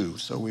do.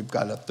 So we've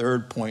got a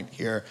third point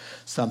here.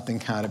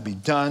 Something had to be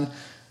done.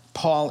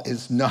 Paul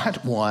is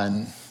not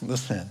one,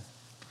 listen,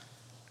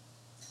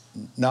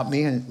 not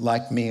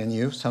like me and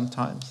you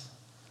sometimes.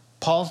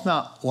 Paul's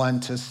not one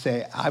to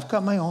say, I've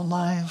got my own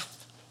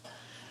life.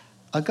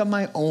 I've got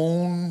my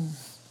own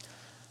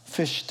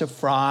fish to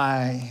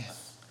fry.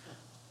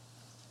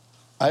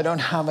 I don't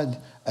have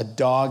a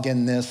dog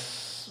in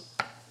this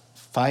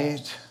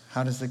fight.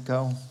 How does it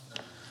go?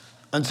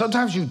 And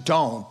sometimes you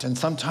don't, and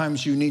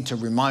sometimes you need to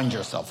remind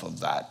yourself of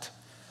that.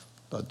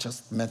 But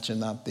just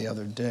mentioned that the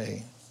other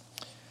day.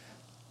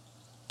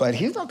 But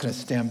he's not going to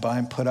stand by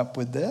and put up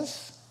with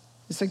this.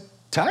 He's like,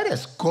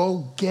 Titus,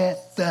 go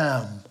get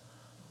them.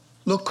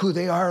 Look who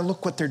they are.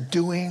 Look what they're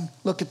doing.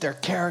 Look at their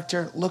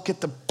character. Look at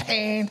the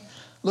pain.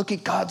 Look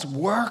at God's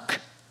work.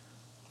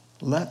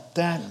 Let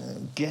that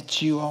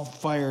get you all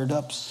fired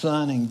up,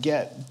 son, and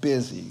get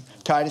busy.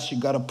 Titus, you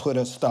got to put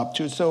a stop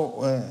to it.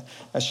 So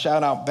a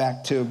shout out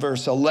back to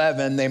verse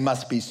 11. They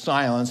must be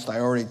silenced. I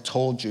already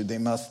told you they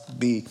must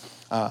be,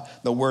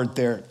 the word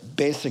there,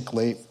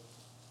 basically,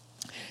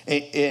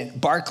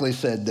 Barclay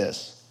said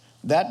this.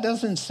 That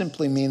doesn't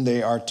simply mean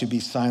they are to be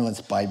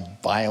silenced by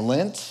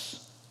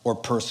violence or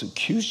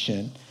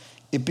persecution.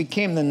 It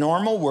became the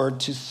normal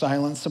word to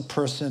silence a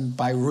person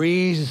by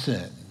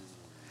reason.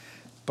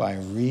 By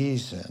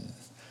reason.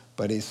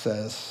 But he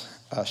says,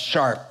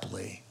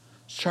 sharply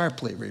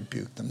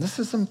rebuke them. This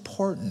is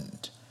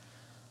important.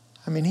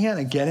 I mean, he had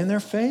to get in their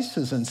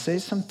faces and say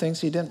some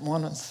things he didn't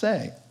want to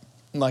say.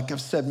 Like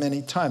I've said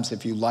many times,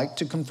 if you like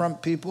to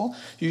confront people,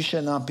 you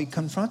should not be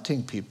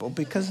confronting people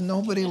because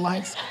nobody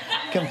likes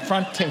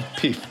confronting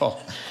people.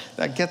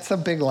 That gets a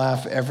big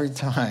laugh every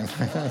time.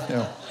 You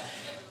know.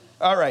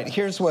 All right,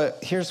 here's what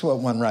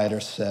one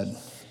writer said.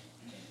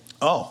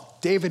 Oh,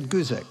 David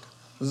Guzik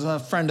was a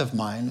friend of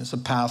mine. He's a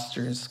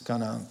pastor. He's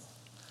kind of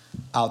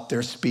out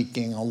there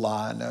speaking a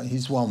lot.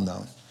 He's well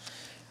known.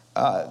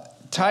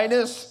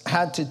 Titus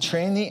had to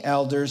train the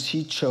elders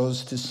he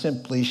chose to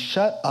simply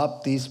shut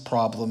up these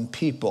problem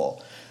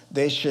people.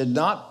 They should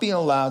not be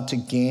allowed to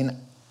gain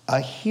a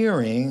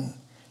hearing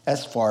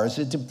as far as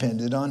it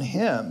depended on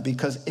him,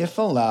 because if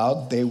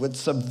allowed, they would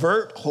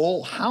subvert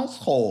whole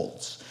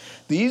households.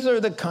 These are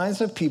the kinds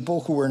of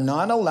people who were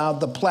not allowed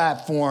the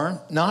platform,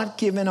 not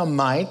given a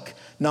mic,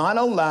 not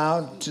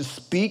allowed to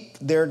speak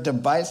their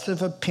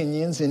divisive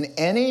opinions in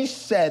any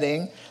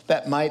setting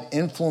that might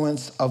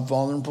influence a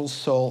vulnerable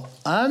soul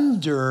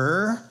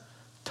under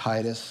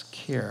Titus'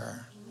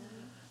 care.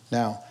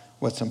 Now,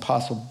 what's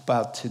impossible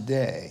about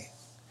today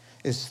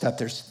is that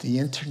there's the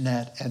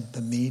internet and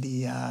the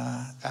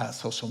media,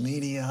 social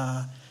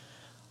media.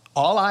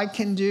 All I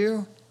can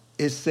do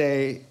is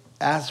say,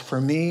 as for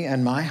me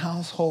and my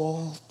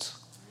household,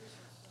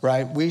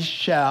 right, we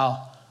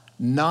shall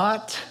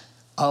not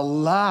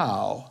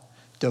allow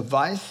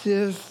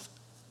divisive,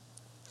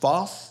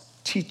 false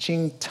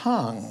teaching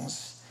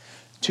tongues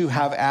to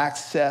have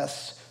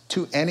access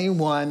to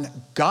anyone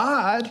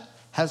God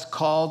has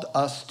called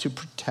us to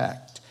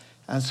protect.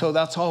 And so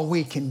that's all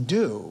we can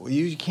do.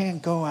 You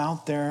can't go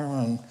out there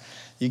and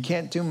you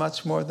can't do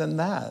much more than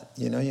that.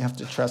 You know, you have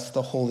to trust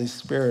the Holy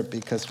Spirit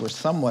because we're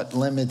somewhat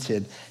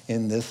limited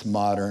in this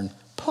modern,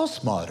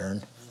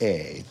 postmodern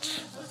age.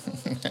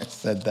 I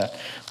said that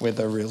with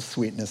a real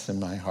sweetness in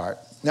my heart.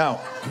 Now,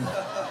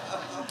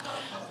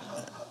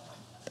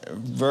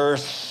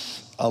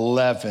 verse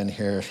 11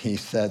 here, he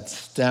said,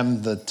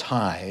 stem the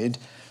tide,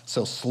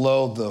 so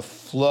slow the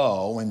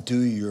flow and do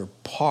your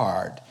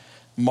part.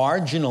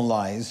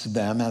 Marginalize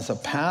them as a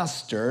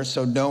pastor,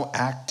 so no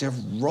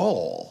active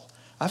role.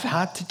 I've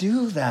had to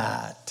do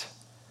that.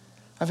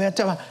 I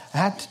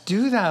had to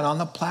do that on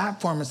the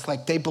platform. It's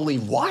like they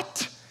believe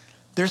what?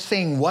 They're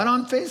saying what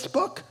on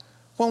Facebook?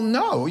 Well,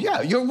 no,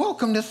 yeah, you're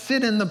welcome to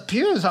sit in the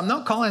pews. I'm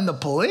not calling the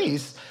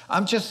police.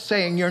 I'm just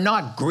saying you're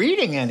not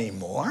greeting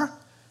anymore.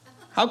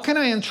 How can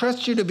I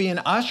entrust you to be an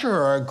usher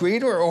or a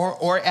greeter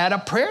or at a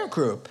prayer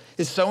group?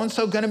 Is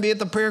so-and-so going to be at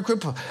the prayer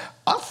group?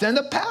 I'll send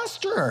a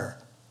pastor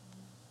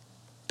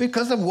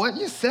because of what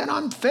you said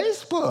on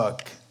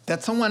Facebook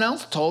that someone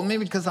else told me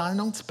because I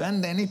don't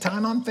spend any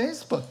time on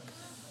Facebook.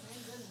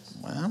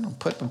 Well, I'll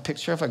put a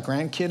picture of a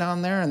grandkid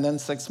on there and then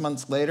 6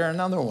 months later,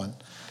 another one.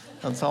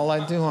 That's all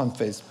I do on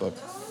Facebook.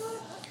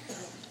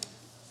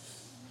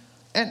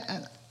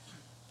 And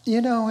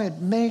you know, it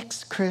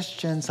makes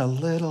Christians a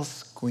little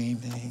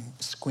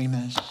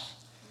squeamish.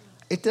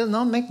 It does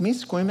not make me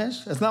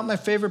squeamish. It's not my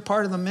favorite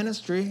part of the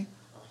ministry.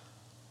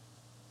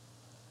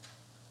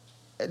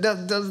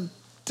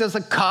 Does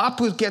a cop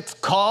who gets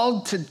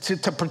called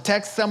to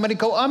protect somebody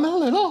go, I'm a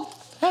little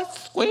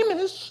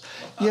squeamish,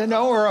 you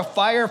know, or a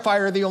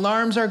firefighter, the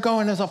alarms are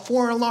going, there's a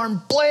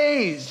 4-alarm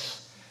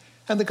blaze.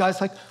 And the guy's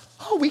like,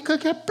 oh, we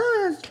could get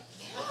burned.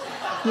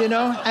 You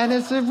know, and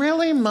is it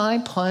really my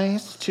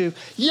place to,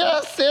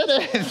 yes,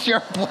 it is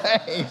your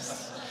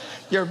place.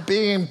 You're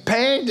being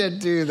paid to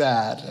do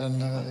that.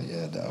 And,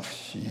 you know,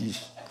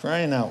 sheesh,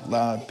 crying out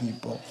loud,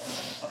 people.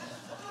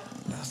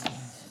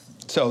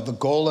 So the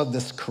goal of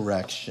this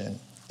correction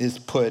is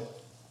put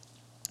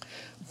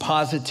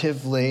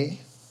positively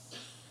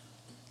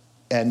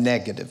and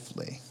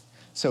negatively.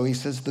 So he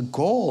says the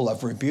goal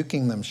of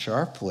rebuking them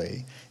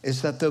sharply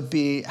is that they'll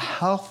be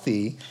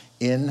healthy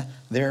in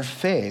their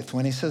faith.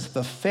 When he says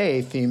the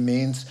faith, he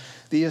means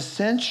the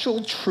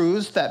essential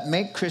truths that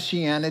make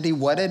Christianity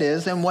what it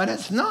is and what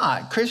it's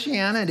not.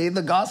 Christianity,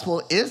 the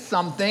gospel, is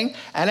something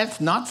and it's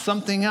not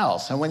something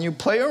else. And when you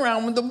play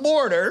around with the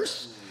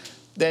borders,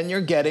 then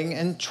you're getting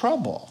in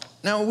trouble.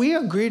 Now, we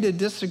agree to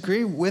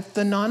disagree with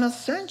the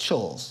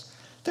non-essentials.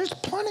 There's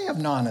plenty of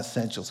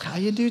non-essentials. How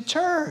you do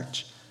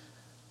church,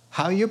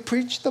 how you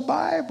preach the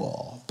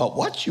Bible, but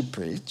what you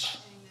preach,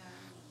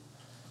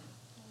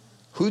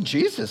 who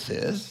Jesus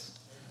is.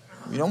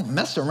 We don't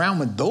mess around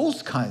with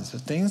those kinds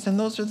of things, and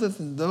those are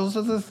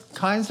the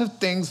kinds of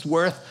things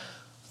worth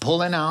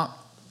pulling out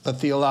the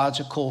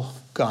theological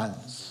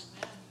guns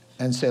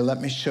and say, let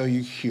me show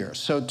you here.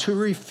 So to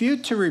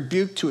refute, to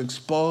rebuke, to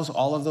expose,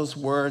 all of those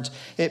words,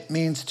 it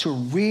means to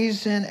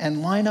reason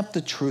and line up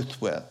the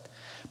truth with.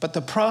 But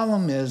the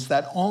problem is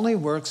that only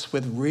works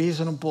with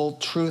reasonable,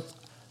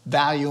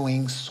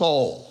 truth-valuing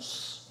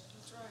souls.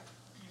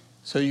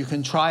 So you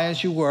can try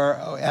as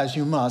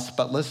you must,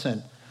 but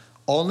listen,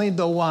 only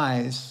the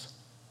wise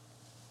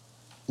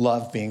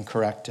love being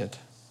corrected.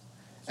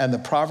 And the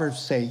Proverbs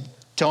say,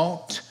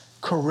 don't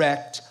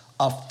correct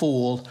a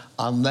fool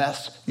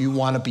unless you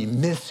want to be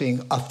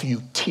missing a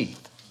few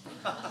teeth.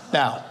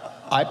 Now,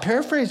 I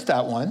paraphrased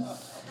that one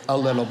a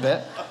little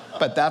bit,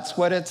 but that's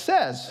what it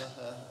says.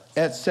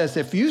 It says,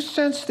 if you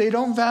sense they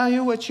don't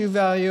value what you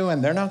value,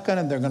 and they're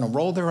going to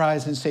roll their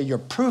eyes and say, you're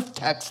proof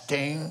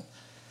texting.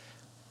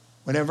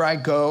 Whenever I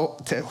go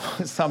to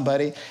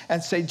somebody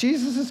and say,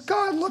 Jesus is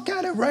God, look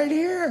at it right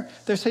here.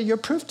 They say, you're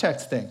proof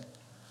texting.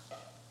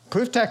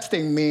 Proof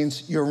texting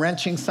means you're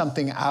wrenching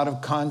something out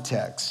of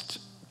context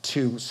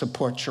to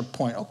support your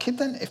point. Okay,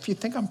 then if you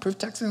think I'm proof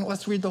texting,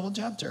 let's read the whole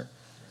chapter.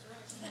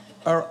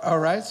 All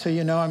right, so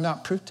you know I'm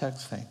not proof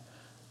texting.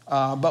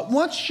 But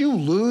once you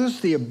lose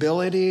the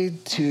ability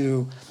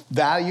to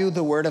value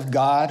the Word of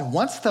God,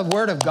 once the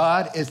Word of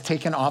God is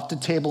taken off the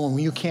table and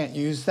you can't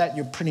use that,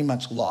 you're pretty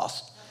much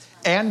lost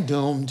and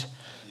doomed.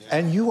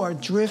 And you are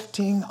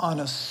drifting on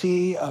a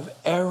sea of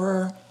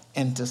error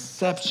and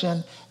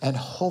deception and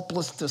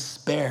hopeless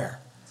despair.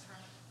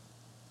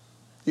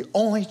 The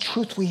only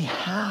truth we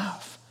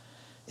have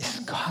is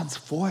God's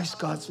voice,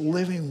 God's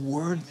living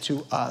word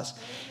to us.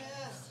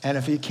 And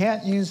if you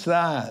can't use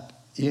that,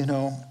 you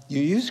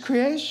use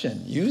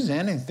creation, use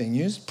anything,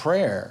 use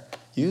prayer,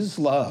 use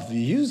love,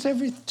 use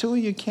every tool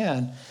you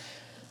can.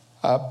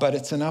 But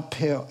it's an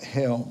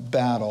uphill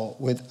battle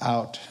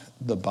without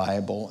the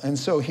Bible. And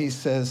so he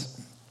says,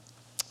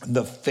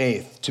 the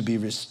faith, to be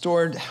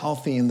restored,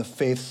 healthy in the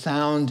faith.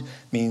 Sound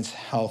means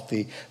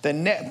healthy.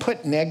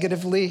 Put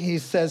negatively, he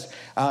says,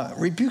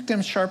 rebuke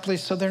them sharply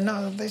so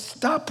they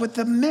stop with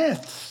the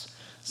myths.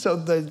 So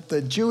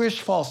the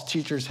Jewish false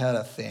teachers had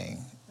a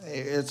thing.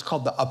 It's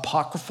called the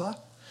Apocrypha.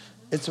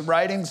 It's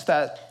writings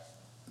that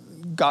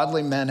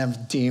godly men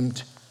have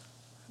deemed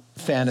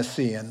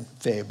fantasy and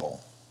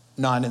fable,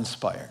 not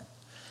inspired.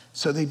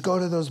 So they'd go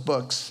to those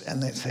books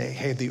and they'd say,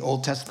 hey, the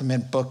Old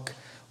Testament book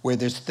where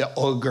there's the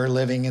ogre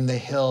living in the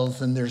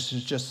hills and there's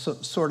just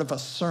sort of a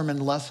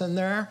sermon lesson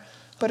there,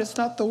 but it's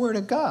not the word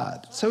of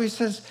God. So he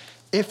says,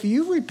 if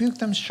you rebuke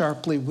them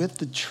sharply with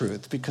the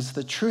truth, because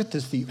the truth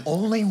is the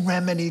only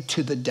remedy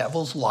to the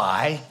devil's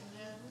lie,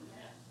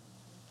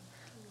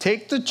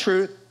 take the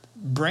truth,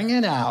 bring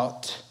it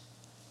out,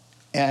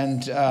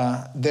 and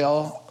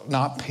they'll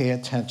not pay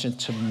attention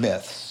to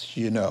myths,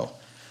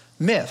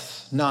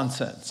 Myths,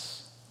 nonsense.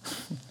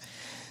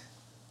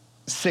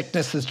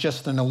 Sickness is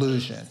just an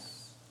illusion.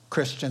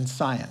 Christian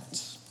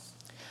Science.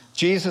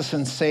 Jesus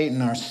and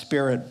Satan are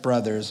spirit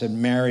brothers, and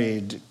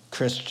married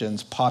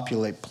Christians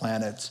populate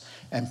planets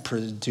and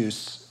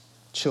produce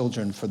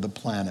children for the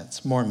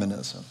planets.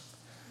 Mormonism.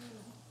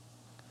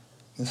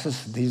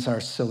 These are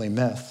silly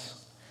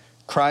myths.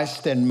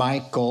 Christ and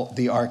Michael,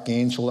 the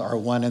archangel, are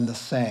one and the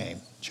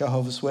same.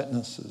 Jehovah's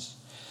Witnesses.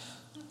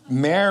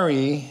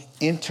 Mary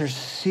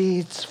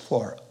intercedes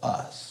for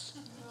us.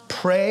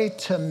 Pray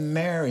to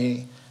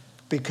Mary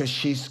because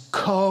she's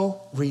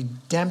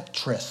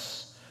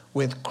co-redemptress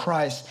with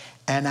Christ.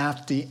 And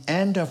at the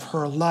end of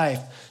her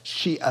life,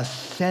 she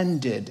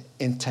ascended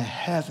into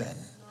heaven.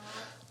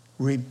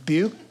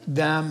 Rebuke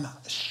them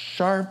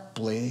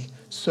sharply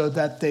so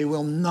that they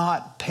will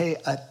not pay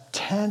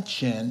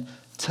attention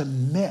to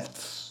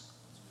myths.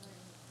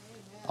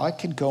 I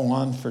could go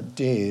on for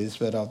days,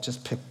 but I'll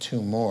just pick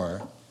two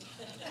more.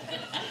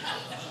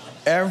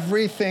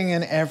 Everything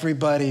and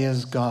everybody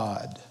is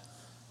God.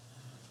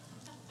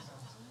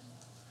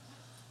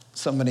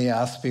 Somebody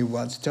asked me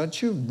once,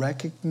 don't you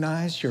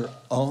recognize your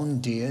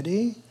own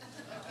deity?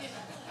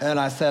 And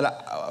I said,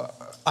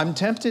 I'm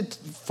tempted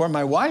for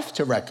my wife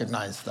to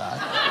recognize that.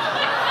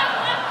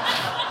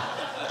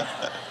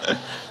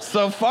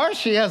 So far,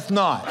 she has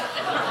not.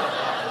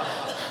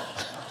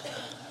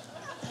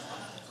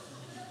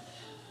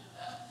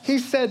 He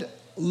said,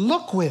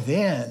 look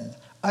within.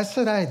 I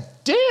said, I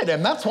did,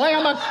 and that's why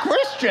I'm a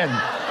Christian.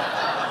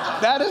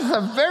 That is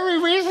the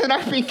very reason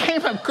I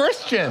became a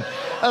Christian.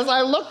 As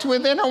I looked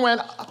within, I went,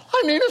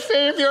 I need a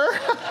Savior.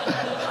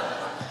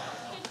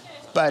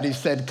 But he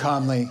said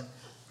calmly,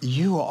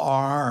 you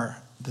are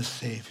the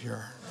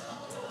Savior.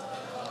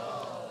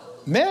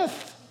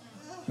 Myth.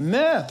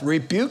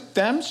 Rebuke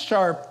them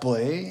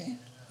sharply,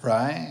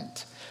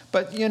 right?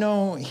 But,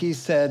 he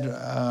said,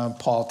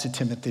 Paul to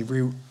Timothy,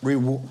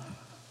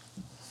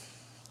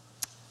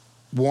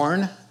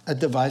 warn a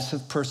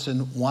divisive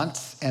person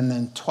once and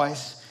then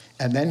twice,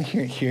 and then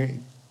here,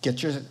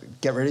 get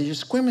rid of your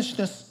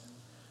squeamishness.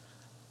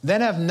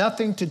 Then have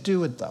nothing to do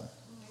with them.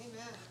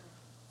 Amen.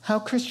 How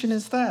Christian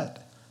is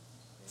that?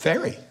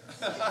 Very.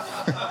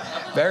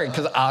 Very,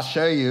 because I'll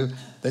show you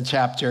the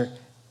chapter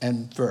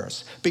and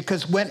verse.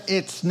 Because when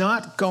it's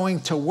not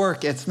going to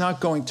work, it's not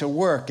going to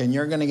work, and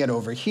you're going to get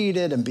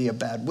overheated and be a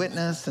bad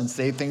witness and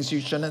say things you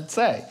shouldn't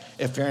say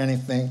if you're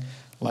anything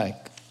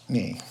like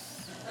me.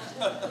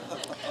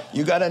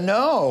 You got to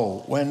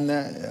know when,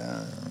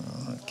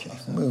 okay,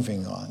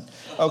 moving on.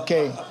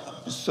 Okay,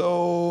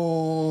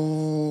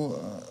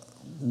 so,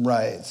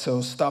 right,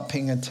 so stop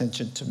paying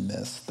attention to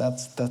myths.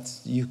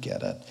 That's, you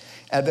get it.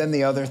 And then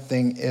the other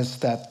thing is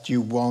that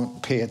you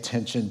won't pay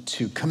attention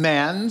to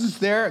commands.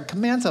 They're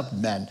commands of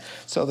men.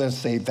 So they'll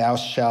say, thou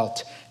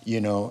shalt,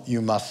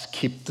 you must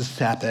keep the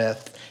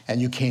Sabbath,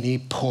 and you can't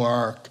eat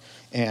pork.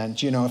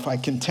 And, if I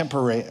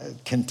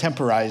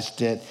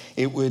contemporized it,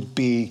 it would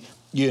be,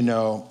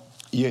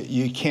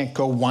 you can't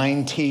go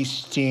wine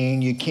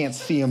tasting, you can't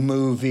see a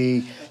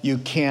movie, you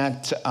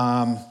can't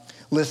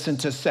listen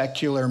to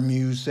secular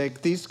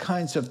music, these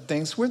kinds of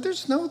things where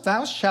there's no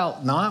thou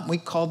shalt not. We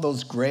call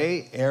those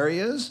gray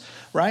areas,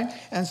 right?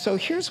 And so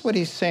here's what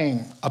he's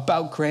saying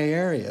about gray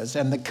areas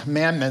and the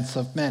commandments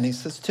of men. He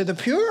says, to the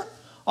pure,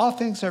 all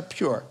things are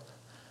pure.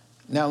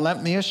 Now,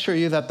 let me assure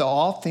you that the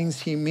all things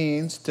he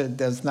means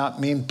does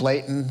not mean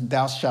blatant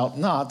thou shalt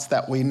nots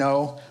that we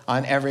know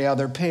on every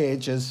other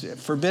page is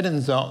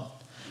forbidden zone.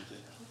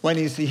 When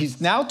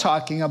he's now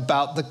talking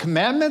about the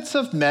commandments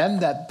of men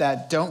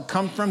that don't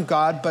come from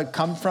God, but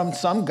come from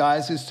some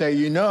guys who say,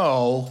 you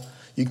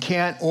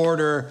can't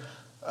order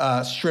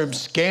shrimp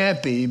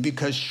scampi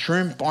because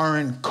shrimp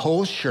aren't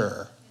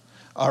kosher,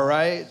 all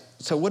right?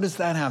 So what does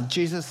that have?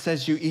 Jesus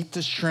says you eat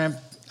the shrimp,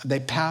 they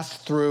pass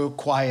through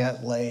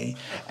quietly,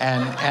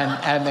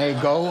 and they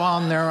go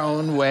on their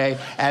own way,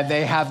 and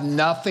they have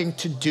nothing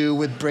to do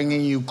with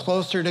bringing you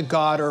closer to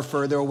God or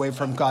further away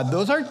from God.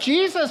 Those are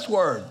Jesus'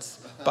 words,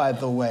 by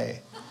the way.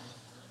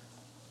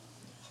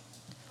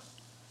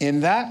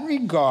 In that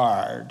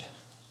regard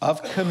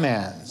of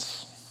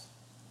commands,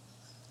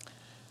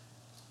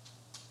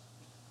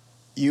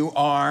 you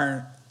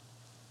are,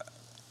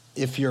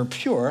 if you're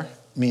pure,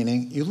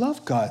 meaning you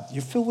love God,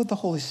 you're filled with the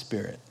Holy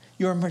Spirit,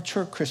 you're a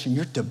mature Christian,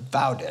 you're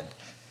devoted.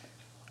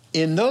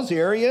 In those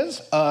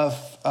areas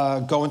of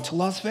going to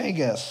Las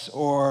Vegas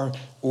or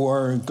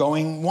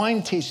going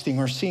wine tasting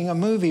or seeing a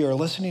movie or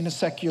listening to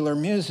secular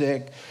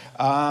music,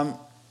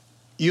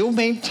 you'll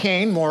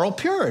maintain moral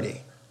purity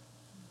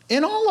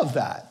in all of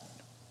that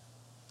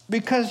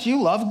because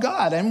you love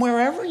God. And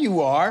wherever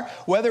you are,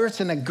 whether it's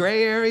in a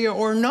gray area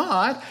or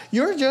not,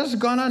 you're just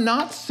going to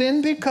not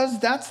sin because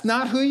that's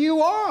not who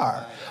you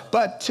are.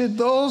 But to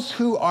those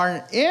who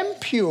are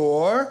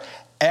impure,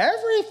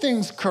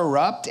 everything's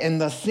corrupt,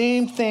 and the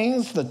same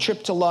things, the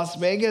trip to Las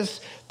Vegas,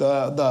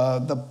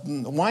 the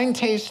wine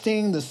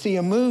tasting, the see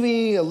a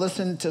movie,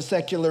 listen to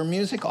secular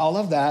music, all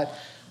of that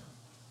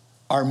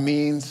are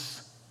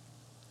means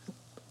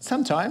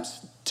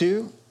sometimes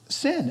to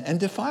sin and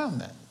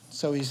defilement.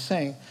 So he's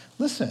saying,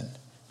 listen,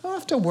 you don't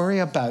have to worry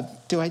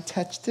about, do I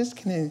touch this?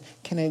 Can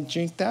I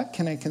drink that?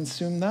 Can I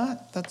consume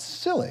that? That's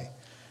silly.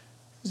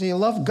 Because you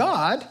love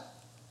God,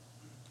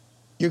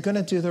 you're going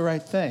to do the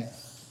right thing.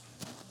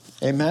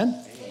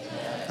 Amen?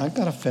 Amen. I've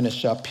got to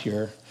finish up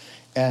here.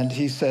 And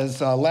he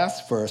says,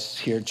 last verse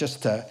here,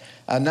 just a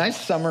nice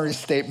summary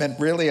statement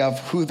really of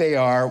who they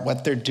are,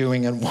 what they're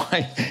doing, and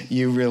why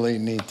you really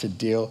need to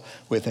deal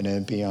with it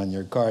and be on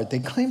your guard. They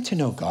claim to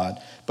know God,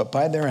 but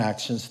by their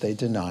actions they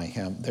deny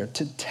him. They're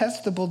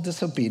detestable,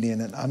 disobedient,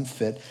 and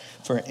unfit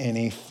for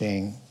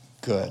anything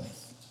good.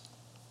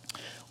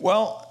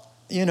 Well,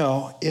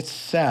 it's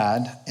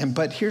sad,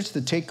 but here's the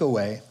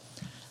takeaway.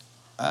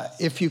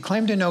 If you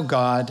claim to know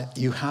God,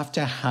 you have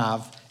to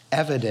have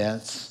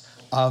evidence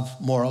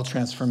of moral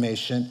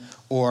transformation,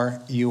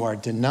 or you are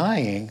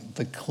denying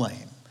the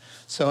claim.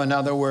 So in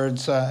other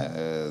words,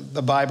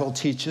 the Bible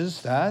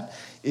teaches that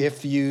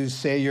if you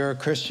say you're a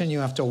Christian, you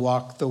have to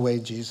walk the way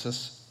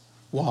Jesus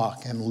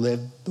walked and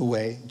live the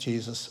way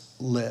Jesus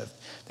lived.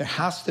 There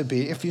has to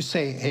be, if you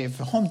say, hey, if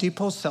Home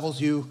Depot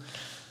sells you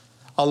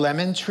a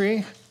lemon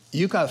tree,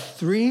 you got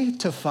 3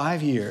 to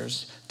 5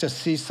 years to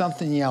see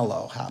something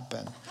yellow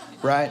happen.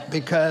 Right?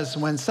 Because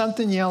when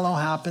something yellow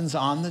happens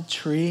on the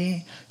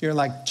tree, you're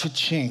like,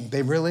 cha-ching,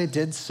 they really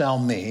did sell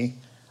me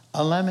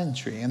a lemon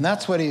tree. And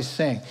that's what he's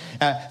saying.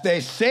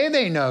 They say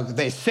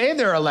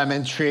they're a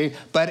lemon tree,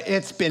 but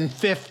it's been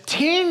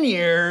 15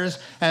 years,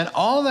 and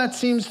all that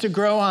seems to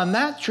grow on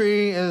that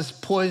tree is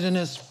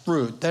poisonous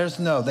fruit.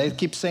 They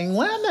keep saying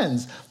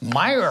lemons,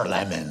 Meyer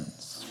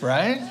lemons,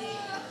 right?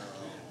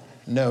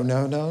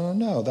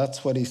 No.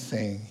 That's what he's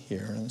saying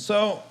here. And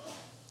so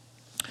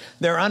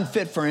they're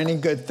unfit for any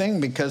good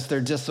thing because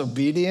they're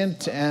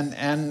disobedient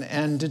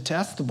and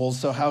detestable.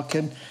 So how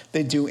can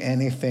they do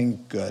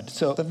anything good?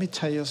 So let me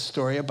tell you a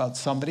story about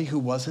somebody who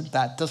wasn't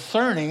that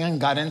discerning and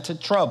got into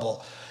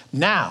trouble.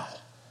 Now,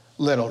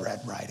 Little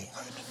Red Riding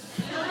Hood.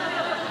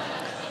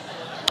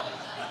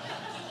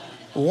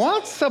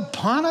 Once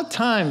upon a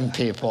time,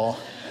 people,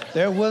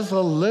 there was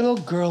a little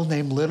girl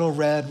named Little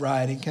Red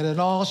Riding Hood,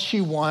 and all she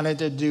wanted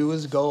to do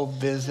was go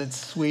visit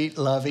sweet,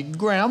 loving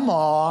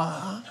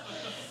grandma.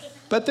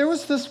 But there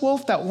was this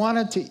wolf that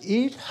wanted to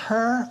eat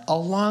her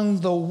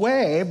along the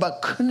way,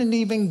 but couldn't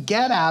even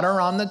get at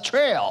her on the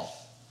trail.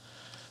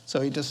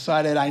 So he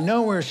decided, I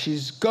know where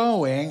she's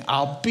going.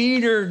 I'll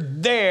beat her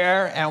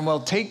there, and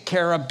we'll take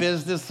care of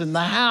business in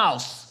the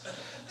house.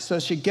 So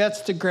he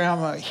gets to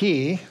Grandma's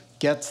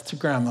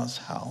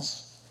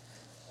house.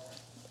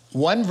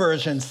 One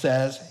version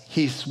says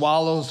he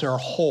swallows her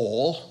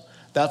whole.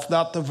 That's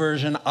not the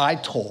version I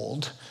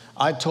told.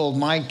 I told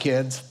my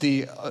kids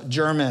the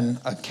German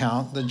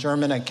account. The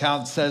German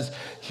account says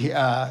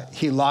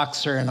he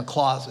locks her in a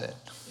closet.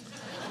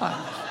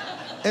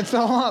 It's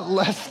a lot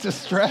less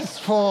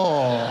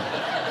distressful.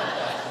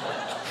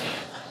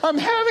 I'm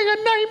having a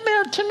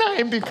nightmare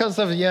tonight because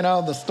of,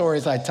 the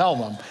stories I tell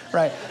them,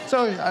 right?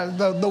 So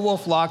the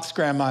wolf locks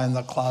Grandma in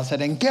the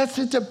closet and gets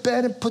into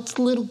bed and puts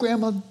little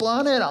Grandma's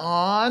bonnet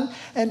on,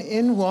 and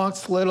in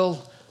walks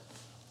little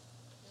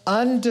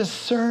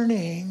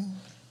undiscerning,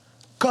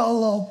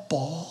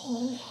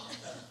 gullible,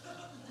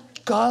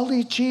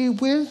 golly gee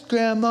whiz,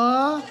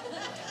 Grandma,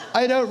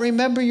 I don't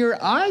remember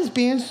your eyes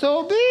being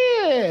so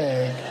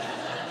big.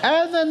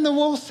 And then the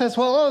wolf says,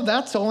 well,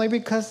 that's only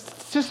because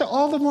it's just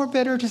all the more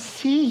better to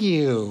see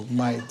you,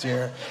 my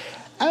dear.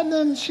 And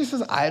then she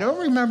says, I don't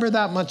remember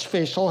that much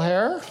facial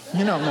hair.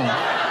 You don't know.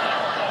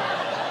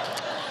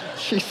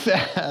 She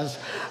says,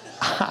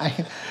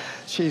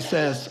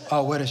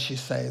 oh, what does she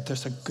say?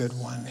 There's a good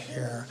one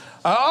here.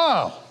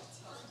 Oh,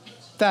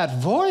 that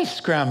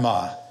voice,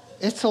 Grandma,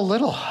 it's a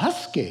little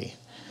husky.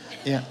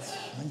 Yeah,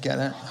 I get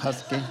it,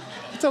 husky.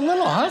 It's a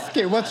little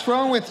husky. What's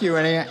wrong with you?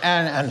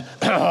 And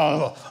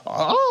all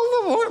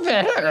the more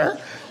better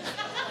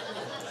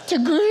to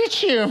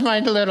greet you, my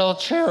little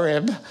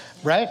cherub,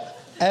 right?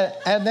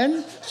 And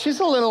then she's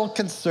a little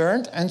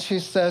concerned, and she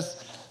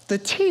says, the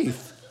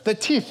teeth,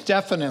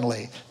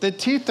 definitely. The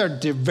teeth are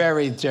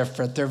very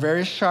different. They're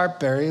very sharp,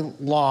 very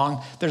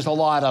long. There's a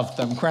lot of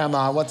them.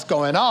 Grandma, what's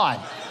going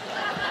on?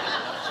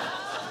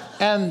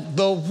 And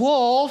the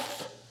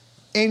wolf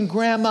in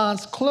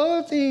Grandma's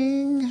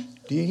clothing,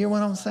 do you hear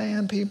what I'm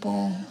saying,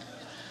 people?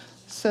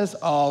 Says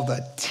all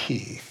the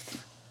teeth,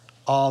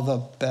 all the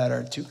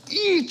better to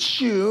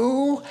eat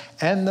you.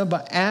 And the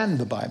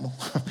Bible.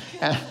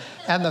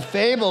 and the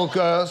fable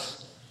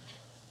goes,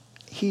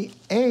 he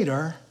ate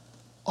her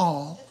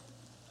all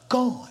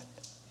gone.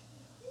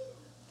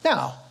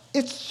 Now,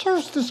 it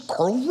serves this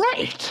girl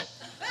right.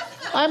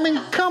 I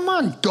mean, come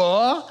on,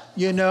 duh,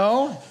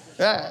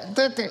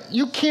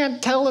 You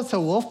can't tell it's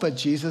a wolf, but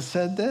Jesus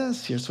said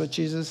this. Here's what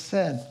Jesus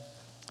said.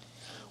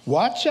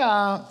 Watch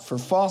out for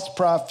false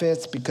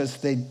prophets because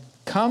they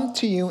come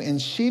to you in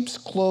sheep's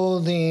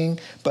clothing,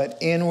 but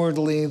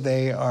inwardly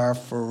they are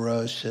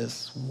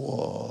ferocious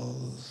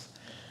wolves.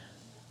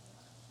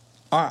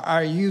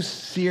 Are you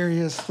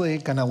seriously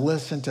going to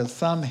listen to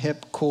some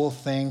hip, cool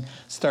thing,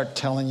 start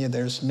telling you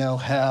there's no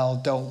hell,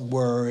 don't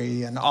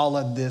worry, and all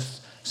of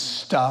this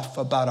stuff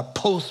about a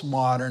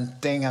postmodern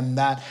thing and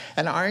that?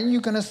 And are you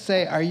going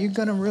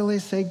to really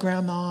say,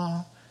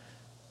 Grandma,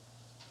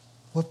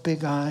 what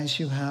big eyes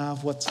you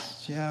have?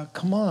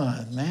 Come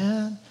on,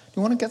 man.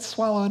 You want to get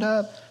swallowed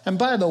up? And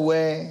by the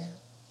way,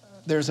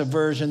 there's a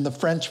version, the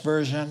French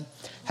version,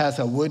 has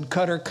a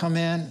woodcutter come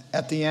in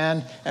at the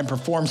end and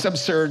perform some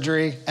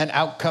surgery, and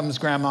out comes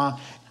Grandma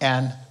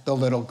and the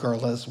little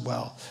girl as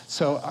well.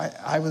 So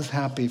I was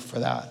happy for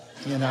that,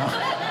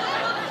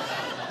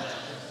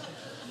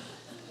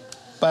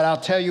 But I'll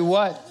tell you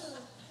what,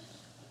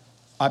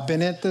 I've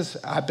been at this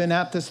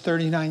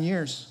 39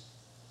 years.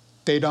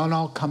 They don't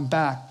all come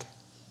back.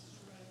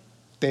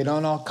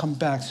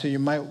 So you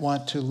might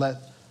want to let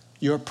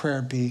your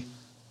prayer be,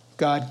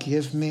 God,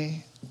 give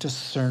me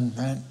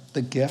discernment,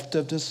 the gift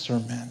of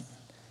discernment,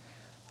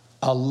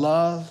 a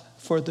love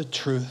for the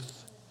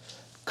truth,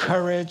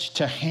 courage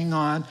to hang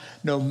on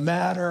no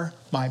matter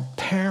my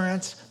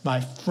parents,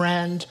 my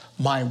friend,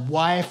 my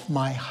wife,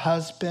 my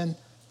husband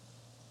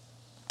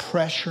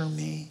pressure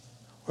me,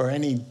 or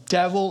any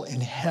devil in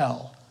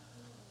hell.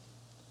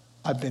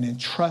 I've been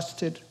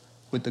entrusted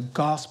with the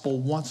gospel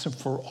once and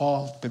for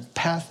all. It's been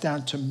passed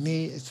down to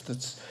me. It's the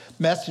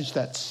message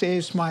that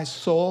saves my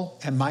soul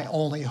and my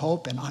only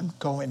hope, and I'm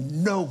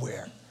going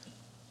nowhere.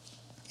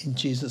 In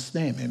Jesus'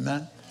 name,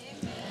 amen?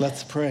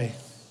 Let's pray.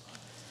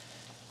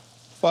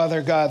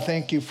 Father God,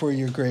 thank you for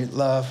your great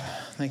love.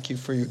 Thank you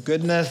for your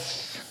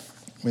goodness.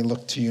 We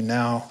look to you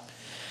now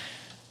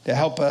to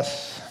help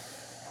us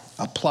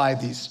apply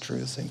these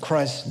truths. In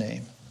Christ's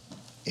name,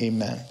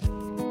 amen.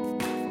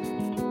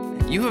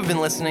 You have been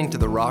listening to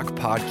The Rock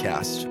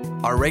Podcast.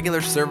 Our regular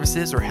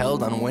services are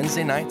held on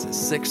Wednesday nights at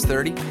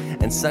 6:30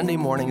 and Sunday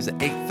mornings at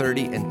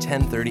 8:30 and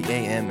 10:30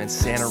 a.m. in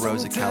Santa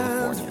Rosa,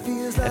 California.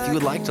 If you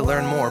would like to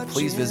learn more,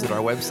 please visit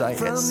our website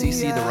at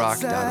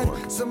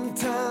cctherock.org.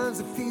 Sometimes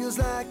it feels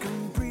like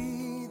I'm breathing.